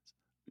then,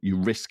 you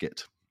risk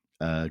it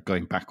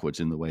going backwards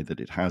in the way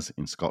that it has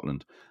in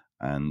Scotland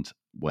and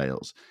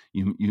Wales.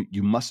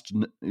 You must,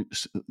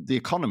 the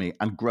economy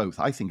and growth,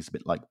 I think, is a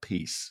bit like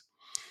peace.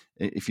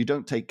 If you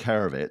don't take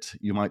care of it,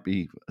 you might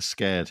be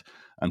scared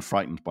and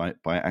frightened by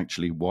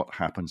actually what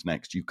happens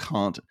next. You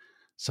can't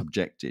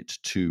subject it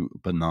to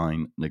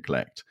benign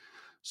neglect.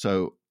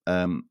 So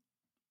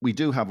we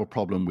do have a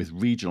problem with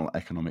regional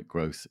economic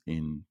growth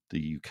in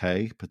the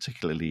UK,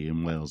 particularly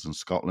in Wales and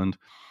Scotland.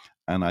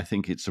 And I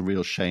think it's a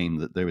real shame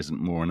that there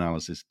isn't more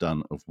analysis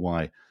done of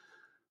why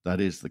that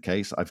is the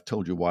case. I've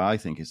told you why I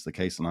think it's the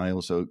case. And I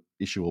also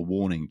issue a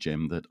warning,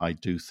 Jim, that I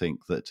do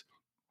think that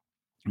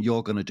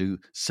you're going to do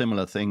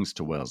similar things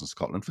to Wales and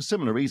Scotland for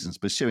similar reasons.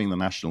 Pursuing the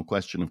national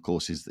question, of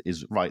course,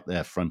 is right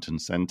there front and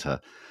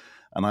centre.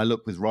 And I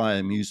look with wry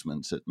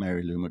amusement at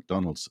Mary Lou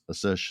McDonald's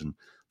assertion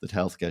that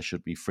healthcare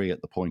should be free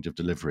at the point of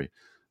delivery.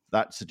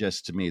 That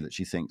suggests to me that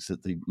she thinks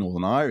that the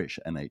Northern Irish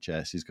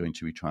NHS is going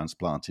to be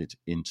transplanted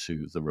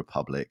into the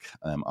Republic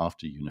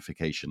after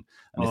unification.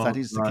 And if that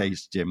is the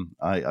case, Jim,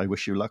 I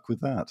wish you luck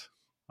with that.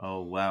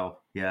 Oh, wow.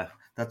 Yeah,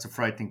 that's a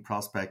frightening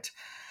prospect.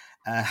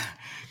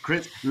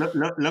 Chris,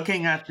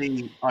 looking at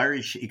the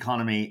Irish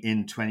economy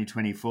in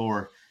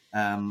 2024,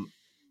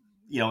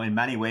 in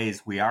many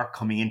ways, we are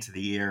coming into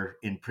the year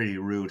in pretty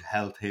rude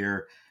health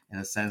here, in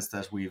a sense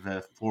that we've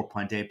a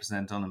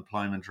 4.8%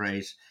 unemployment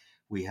rate.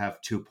 We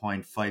have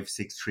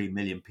 2.563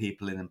 million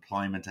people in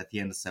employment at the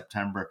end of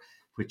September,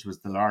 which was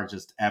the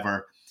largest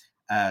ever.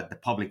 The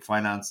public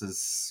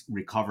finances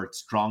recovered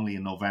strongly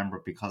in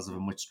November because of a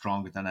much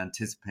stronger than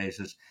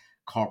anticipated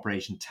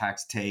corporation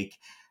tax take.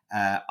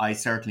 I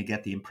certainly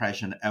get the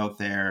impression out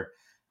there,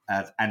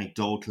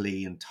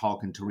 anecdotally and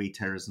talking to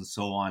retailers and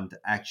so on, that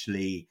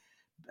actually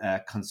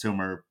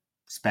consumer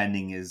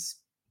spending is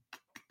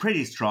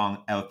pretty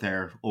strong out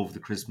there over the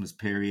Christmas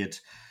period.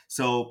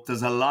 So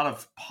there's a lot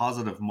of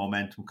positive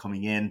momentum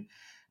coming in.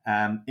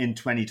 In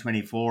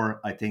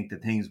 2024, I think the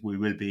things we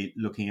will be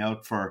looking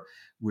out for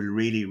will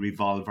really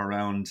revolve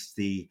around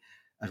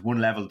at one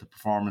level, the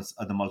performance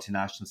of the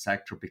multinational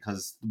sector,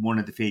 because one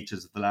of the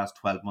features of the last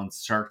 12 months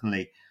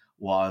certainly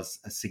was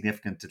a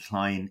significant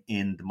decline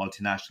in the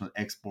multinational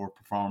export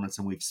performance.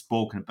 And we've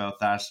spoken about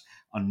that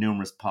on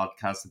numerous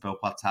podcasts about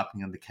what's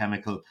happening on the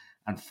chemical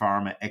and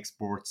pharma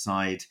export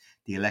side,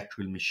 the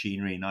electrical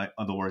machinery, in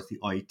other words, the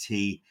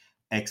IT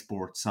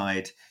export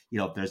side.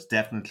 There's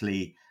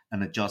definitely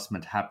an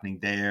adjustment happening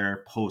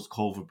there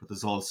post-COVID, but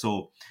there's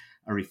also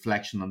a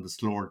reflection on the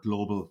slower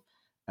global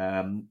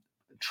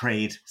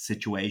trade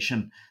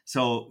situation.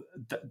 So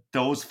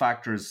those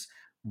factors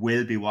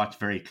will be watched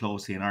very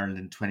closely in Ireland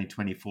in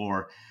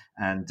 2024.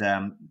 And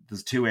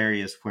there's two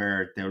areas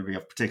where there will be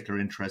of particular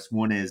interest.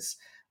 One is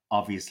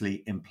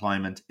obviously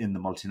employment in the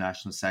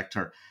multinational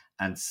sector.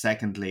 And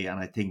secondly, and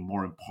I think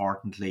more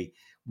importantly,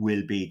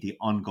 will be the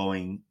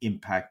ongoing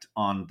impact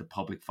on the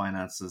public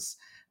finances.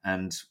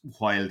 And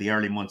while the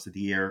early months of the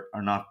year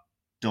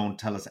don't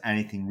tell us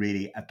anything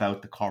really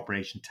about the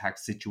corporation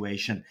tax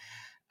situation,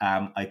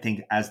 I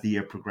think as the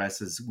year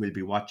progresses, we'll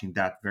be watching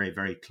that very,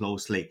 very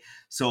closely.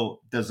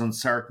 So there's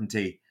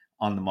uncertainty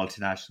on the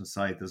multinational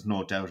side. There's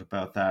no doubt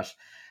about that.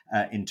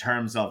 In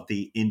terms of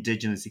the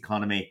indigenous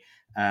economy,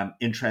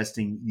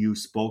 interesting, you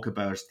spoke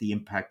about the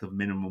impact of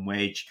minimum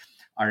wage.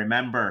 I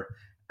remember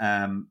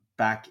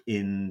back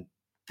in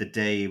the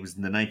day, it was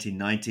in the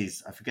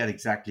 1990s, I forget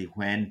exactly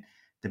when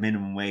the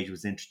minimum wage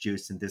was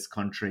introduced in this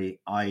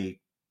country. I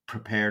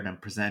prepared and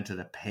presented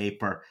a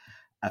paper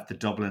at the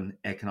Dublin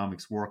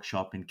Economics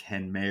Workshop in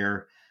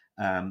Kenmare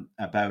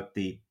about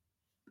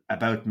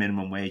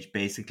minimum wage,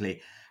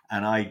 basically.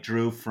 And I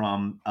drew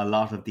from a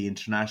lot of the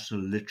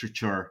international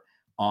literature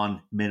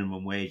on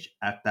minimum wage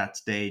at that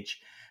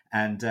stage.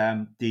 And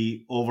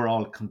the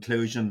overall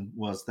conclusion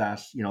was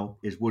that,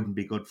 it wouldn't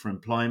be good for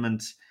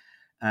employment.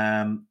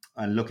 And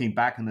looking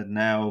back on it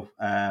now,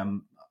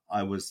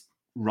 I was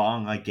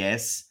wrong, I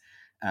guess.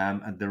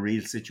 And the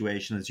real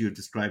situation, as you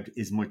described,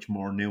 is much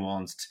more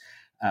nuanced.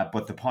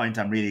 But the point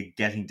I'm really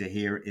getting to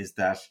here is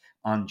that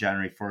on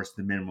January 1st,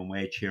 the minimum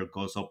wage here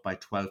goes up by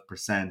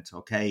 12%.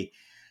 Okay.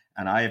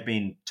 And I have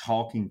been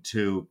talking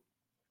to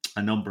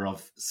a number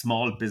of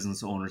small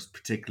business owners,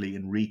 particularly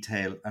in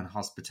retail and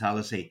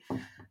hospitality,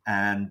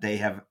 and they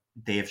have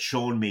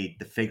shown me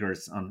the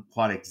figures on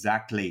what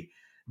exactly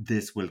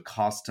this will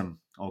cost them.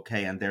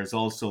 Okay. And there's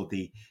also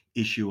the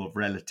issue of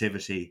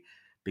relativity,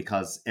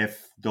 because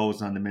if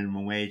those on the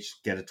minimum wage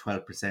get a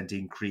 12%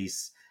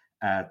 increase,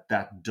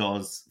 that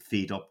does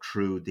feed up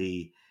through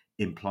the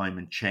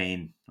employment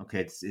chain. Okay,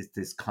 it's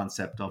this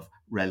concept of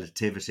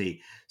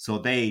relativity.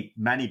 So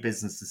many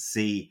businesses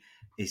see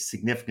a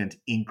significant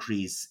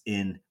increase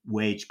in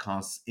wage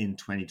costs in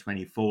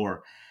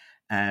 2024,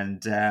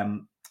 and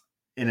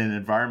in an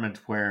environment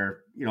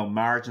where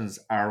margins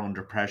are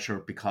under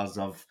pressure because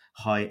of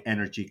high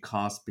energy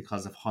costs,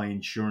 because of high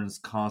insurance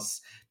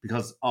costs,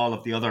 because all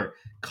of the other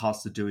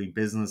costs of doing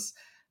business.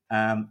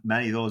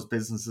 Many of those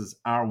businesses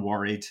are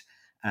worried.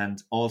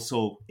 And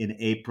also in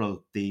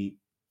April, the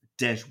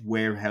debt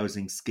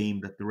warehousing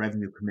scheme that the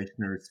revenue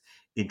commissioners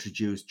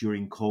introduced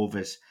during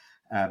COVID,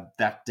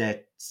 that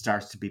debt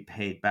starts to be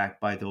paid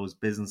back by those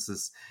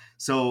businesses.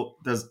 So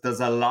there's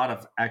a lot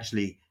of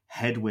actually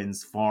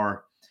headwinds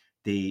for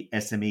the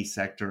SME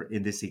sector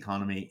in this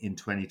economy in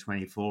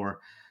 2024.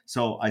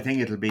 So I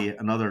think it'll be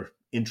another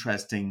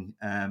interesting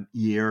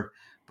year,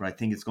 but I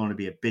think it's going to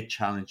be a bit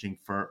challenging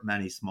for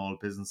many small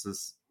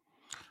businesses.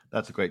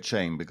 That's a great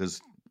shame,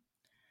 because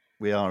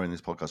we are in this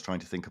podcast trying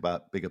to think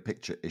about bigger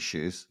picture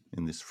issues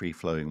in this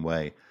free-flowing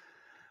way.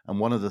 And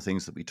one of the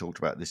things that we talked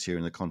about this year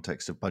in the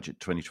context of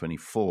Budget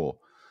 2024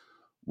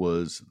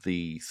 was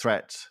the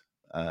threat,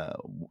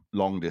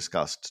 long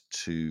discussed,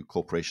 to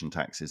corporation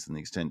taxes and the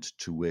extent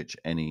to which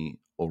any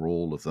or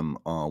all of them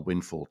are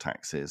windfall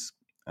taxes,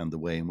 and the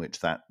way in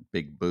which that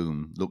big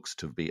boom looks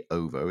to be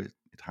over.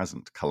 It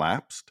hasn't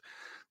collapsed.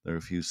 There are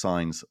a few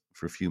signs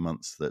for a few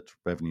months that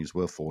revenues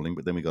were falling,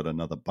 but then we got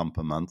another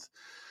bumper month.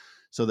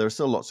 So there are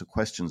still lots of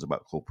questions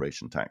about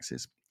corporation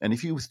taxes. And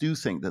if you do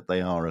think that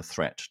they are a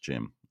threat,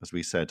 Jim, as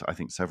we said, I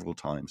think several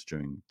times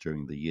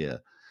during the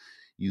year,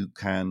 you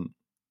can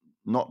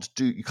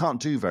you can't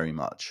do very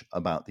much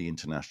about the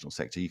international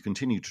sector. You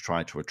continue to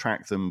try to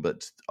attract them,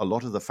 but a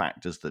lot of the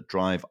factors that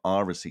drive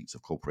our receipts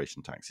of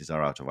corporation taxes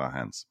are out of our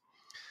hands.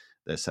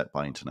 They're set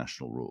by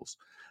international rules,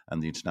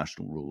 and the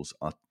international rules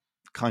are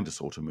kind of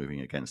sort of moving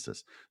against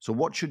us. So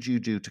what should you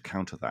do to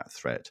counter that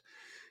threat?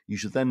 You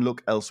should then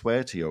look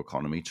elsewhere to your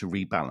economy to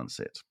rebalance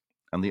it.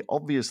 And the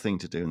obvious thing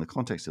to do in the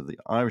context of the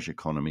Irish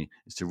economy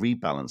is to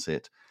rebalance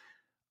it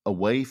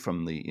away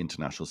from the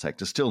international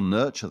sector, still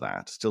nurture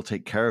that, still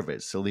take care of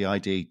it, still the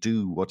idea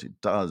do what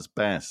it does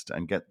best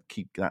and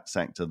keep that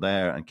sector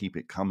there and keep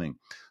it coming,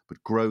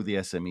 but grow the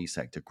SME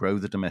sector, grow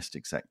the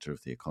domestic sector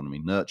of the economy,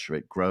 nurture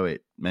it, grow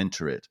it,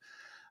 mentor it.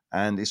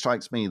 And it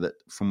strikes me that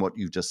from what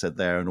you've just said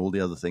there and all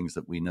the other things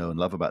that we know and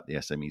love about the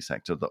SME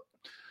sector, that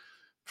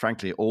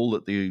frankly, all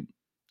that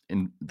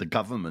in the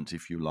government,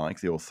 if you like,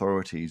 the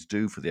authorities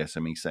do for the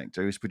SME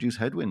sector is produce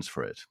headwinds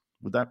for it.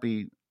 Would that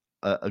be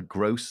a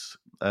gross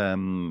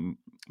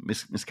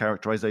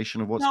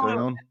mischaracterization of what's going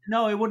on?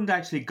 No, it wouldn't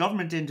actually.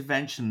 Government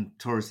intervention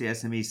towards the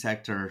SME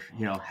sector,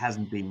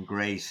 hasn't been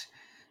great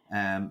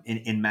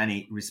in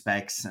many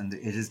respects, and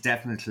it has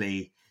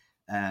definitely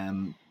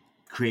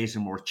created a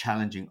more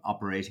challenging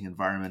operating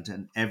environment.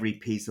 And every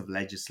piece of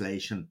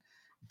legislation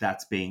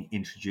that's being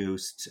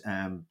introduced,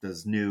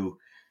 there's new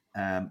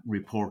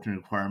reporting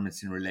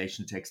requirements in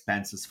relation to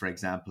expenses, for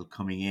example,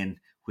 coming in,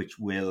 which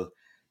will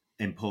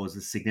impose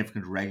a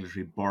significant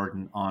regulatory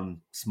burden on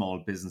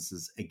small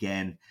businesses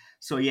again.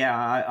 So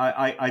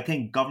I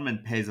think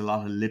government pays a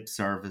lot of lip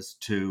service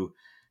to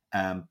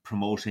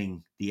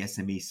promoting the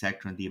SME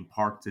sector and the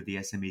importance of the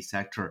SME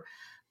sector,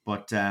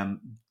 but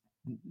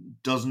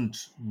doesn't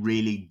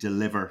really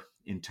deliver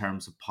in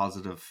terms of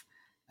positive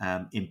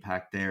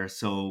impact there.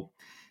 So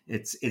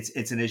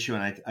it's an issue,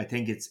 and I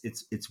think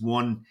it's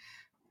one.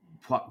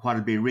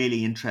 What'll be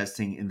really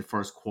interesting in the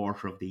first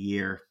quarter of the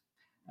year,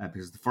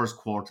 because the first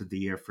quarter of the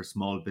year for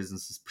small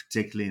businesses,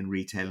 particularly in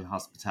retail and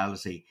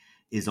hospitality,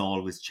 is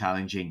always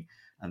challenging.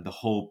 And the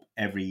hope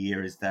every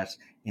year is that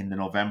in the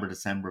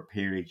November-December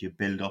period, you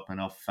build up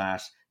enough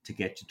fat to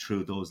get you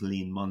through those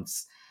lean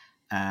months.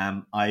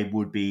 I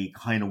would be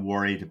kind of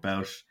worried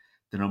about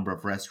the number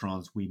of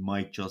restaurants we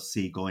might just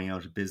see going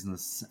out of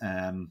business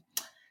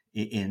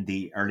in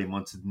the early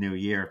months of the new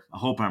year. I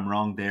hope I'm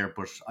wrong there,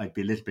 but I'd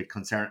be a little bit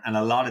concerned. And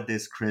a lot of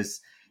this, Chris,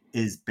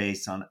 is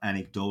based on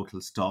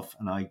anecdotal stuff.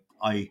 And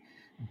I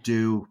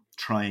do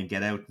try and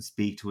get out and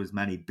speak to as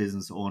many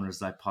business owners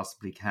as I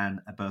possibly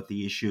can about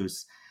the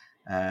issues,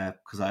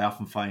 because I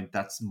often find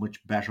that's a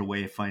much better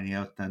way of finding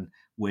out than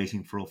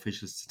waiting for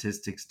official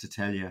statistics to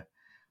tell you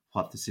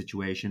what the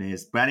situation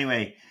is. But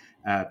anyway,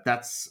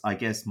 that's, I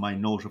guess, my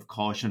note of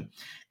caution.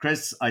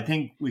 Chris, I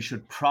think we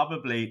should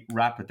probably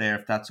wrap it there,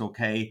 if that's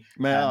okay.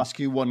 May I ask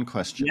you one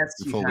question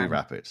before we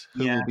wrap it?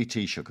 Who will be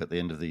Taoiseach at the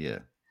end of the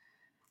year?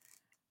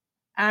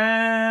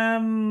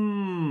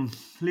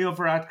 Leo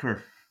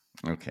Varadkar.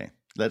 Okay,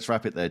 let's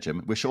wrap it there,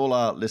 Jim. Wish all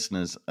our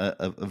listeners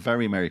a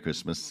very Merry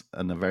Christmas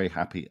and a very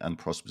happy and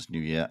prosperous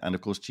New Year. And of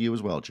course to you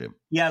as well, Jim.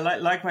 Yeah,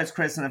 likewise,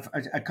 Chris. And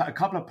a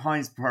couple of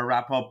points before I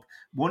wrap up.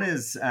 One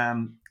is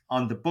on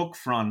the book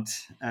front.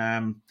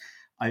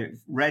 I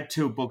read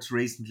two books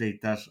recently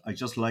that I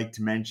just like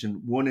to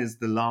mention. One is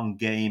The Long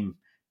Game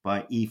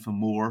by Aoife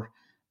Moore.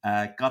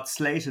 Got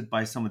slated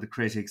by some of the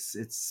critics.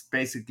 It's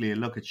basically a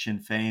look at Sinn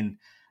Féin.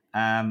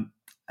 And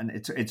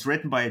it's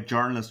written by a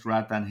journalist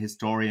rather than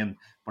historian,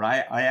 but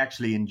I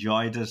actually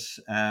enjoyed it.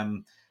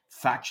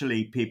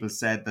 Factually, people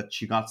said that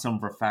she got some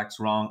of her facts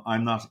wrong.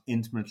 I'm not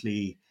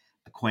intimately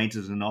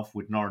acquainted enough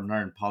with Northern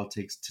Ireland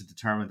politics to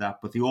determine that,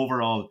 but the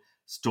overall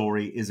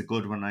story is a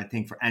good one. I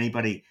think for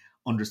anybody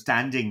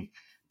understanding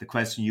the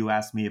question you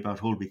asked me about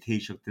who will be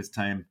Taoiseach this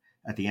time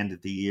at the end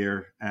of the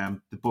year,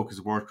 the book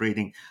is worth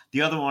reading.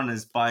 The other one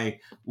is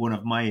by one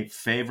of my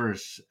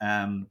favourite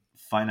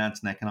finance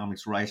and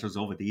economics writers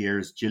over the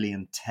years,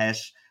 Gillian Tett,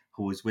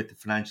 who was with the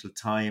Financial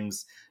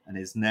Times and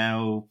is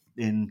now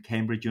in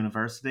Cambridge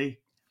University.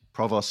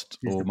 Provost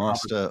or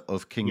Master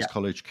of King's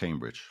College,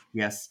 Cambridge.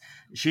 Yes.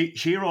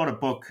 She wrote a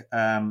book,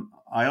 I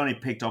only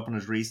picked up on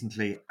it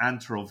recently,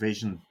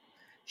 Anthrovision.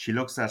 She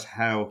looks at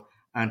how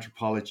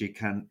anthropology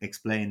can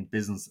explain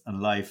business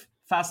and life.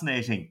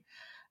 Fascinating.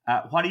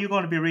 What are you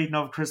going to be reading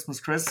over Christmas,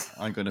 Chris?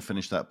 I'm going to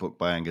finish that book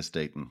by Angus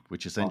Dayton,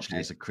 which essentially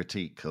is a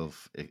critique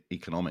of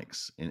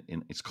economics.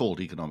 It's called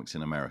Economics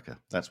in America.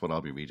 That's what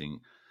I'll be reading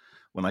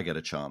when I get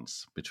a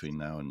chance between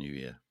now and New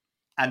Year.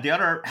 And the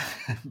other,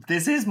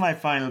 this is my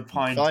final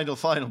point.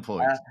 Final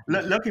point.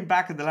 Looking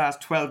back at the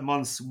last 12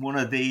 months, one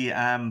of the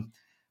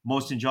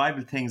most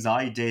enjoyable things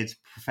I did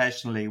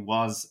professionally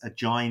was a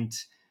joint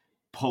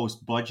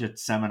post-budget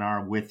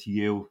seminar with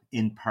you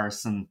in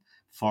person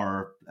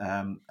for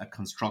a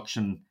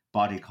construction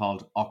body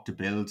called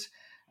Octabuild.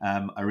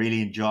 I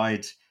really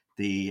enjoyed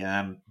the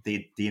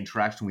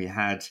interaction we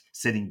had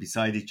sitting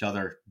beside each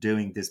other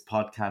doing this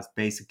podcast,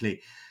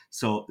 basically.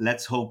 So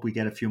let's hope we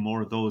get a few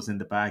more of those in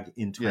the bag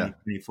in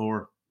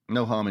 2024.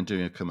 No harm in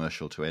doing a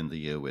commercial to end the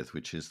year with,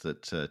 which is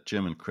that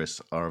Jim and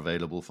Chris are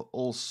available for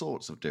all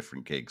sorts of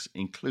different gigs,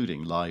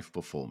 including live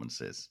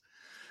performances.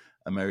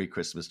 A Merry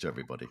Christmas to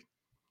everybody.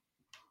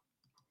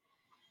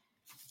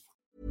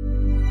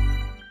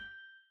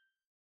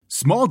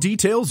 Small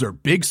details are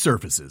big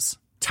surfaces.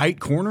 Tight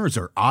corners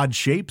are odd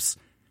shapes.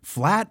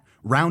 Flat,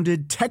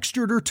 rounded,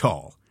 textured, or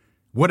tall.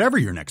 Whatever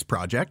your next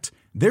project,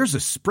 there's a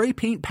spray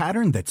paint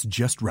pattern that's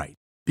just right.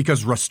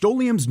 Because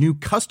Rust-Oleum's new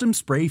Custom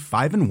Spray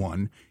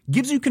 5-in-1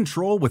 gives you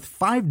control with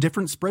 5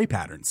 different spray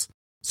patterns.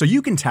 So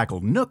you can tackle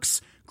nooks,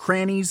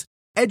 crannies,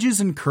 edges,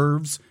 and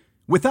curves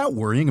without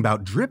worrying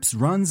about drips,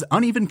 runs,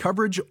 uneven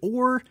coverage,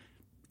 or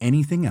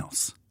anything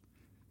else.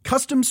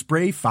 Custom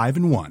Spray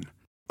 5-in-1.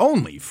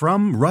 Only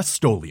from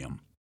Rust-Oleum.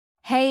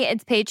 Hey,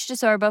 it's Paige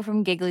DeSorbo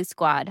from Giggly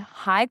Squad.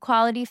 High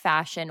quality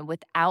fashion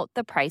without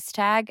the price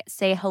tag.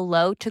 Say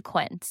hello to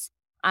Quince.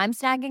 I'm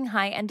snagging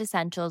high-end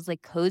essentials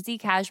like cozy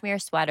cashmere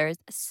sweaters,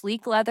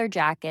 sleek leather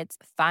jackets,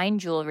 fine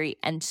jewelry,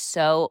 and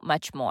so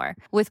much more.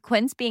 With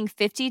Quince being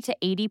 50 to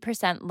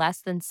 80%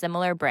 less than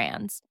similar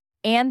brands.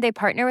 And they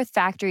partner with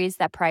factories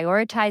that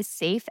prioritize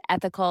safe,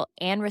 ethical,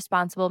 and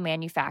responsible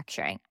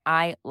manufacturing.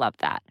 I love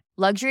that.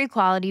 Luxury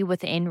quality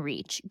within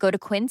reach. Go to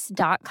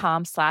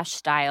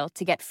quince.com/style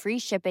to get free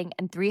shipping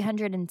and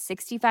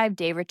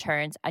 365-day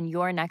returns on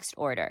your next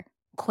order.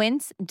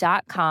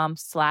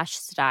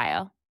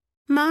 Quince.com/style.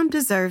 Mom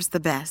deserves the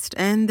best,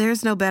 and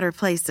there's no better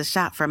place to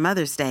shop for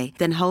Mother's Day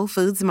than Whole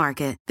Foods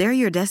Market. They're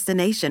your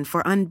destination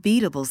for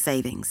unbeatable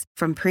savings,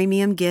 from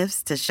premium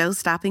gifts to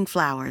show-stopping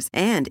flowers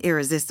and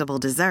irresistible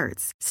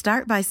desserts.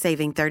 Start by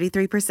saving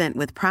 33%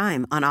 with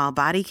Prime on all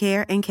body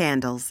care and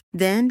candles.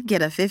 Then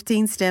get a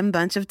 15-stem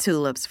bunch of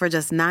tulips for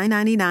just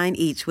 $9.99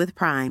 each with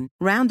Prime.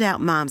 Round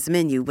out Mom's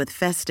menu with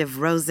festive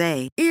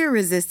rosé,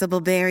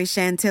 irresistible berry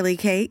chantilly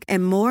cake,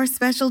 and more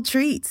special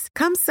treats.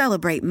 Come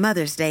celebrate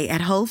Mother's Day at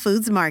Whole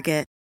Foods Market.